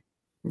goodbye.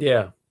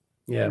 Yeah,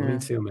 me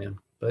too, man.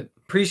 But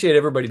appreciate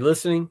everybody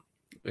listening.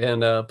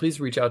 And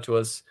please reach out to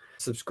us.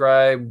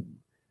 Subscribe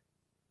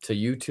to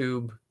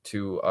YouTube,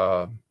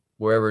 to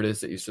wherever it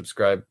is that you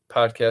subscribe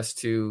podcasts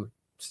to,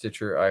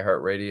 Stitcher,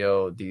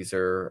 iHeartRadio,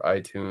 Deezer,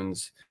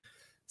 iTunes,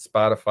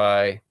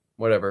 Spotify,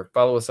 whatever.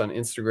 Follow us on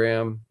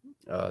Instagram,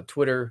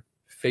 Twitter,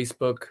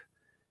 Facebook.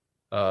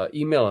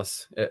 Email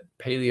us at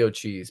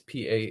paleocheese,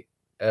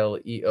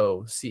 PALEOCHEEZE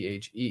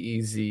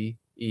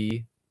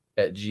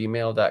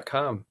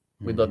 @gmail.com.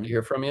 We'd love to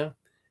hear from you.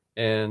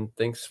 And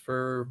thanks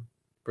for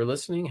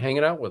listening,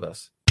 hanging out with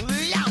us.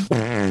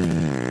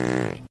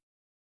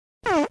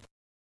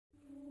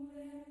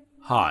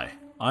 Hi,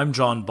 I'm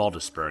John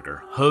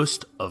Baldisberger,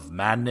 host of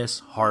Madness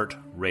Heart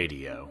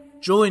Radio.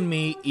 Join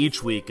me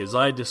each week as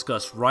I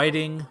discuss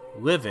writing,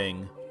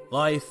 living,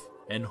 life,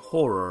 and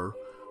horror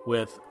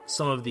with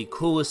some of the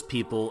coolest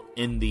people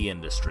in the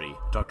industry.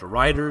 Talk to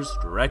writers,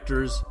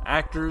 directors,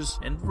 actors,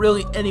 and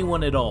really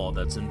anyone at all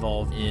that's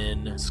involved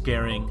in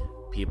scaring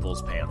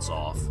people's pants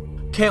off.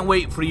 Can't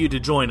wait for you to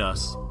join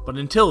us, but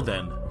until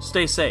then,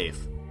 stay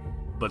safe,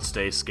 but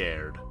stay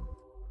scared.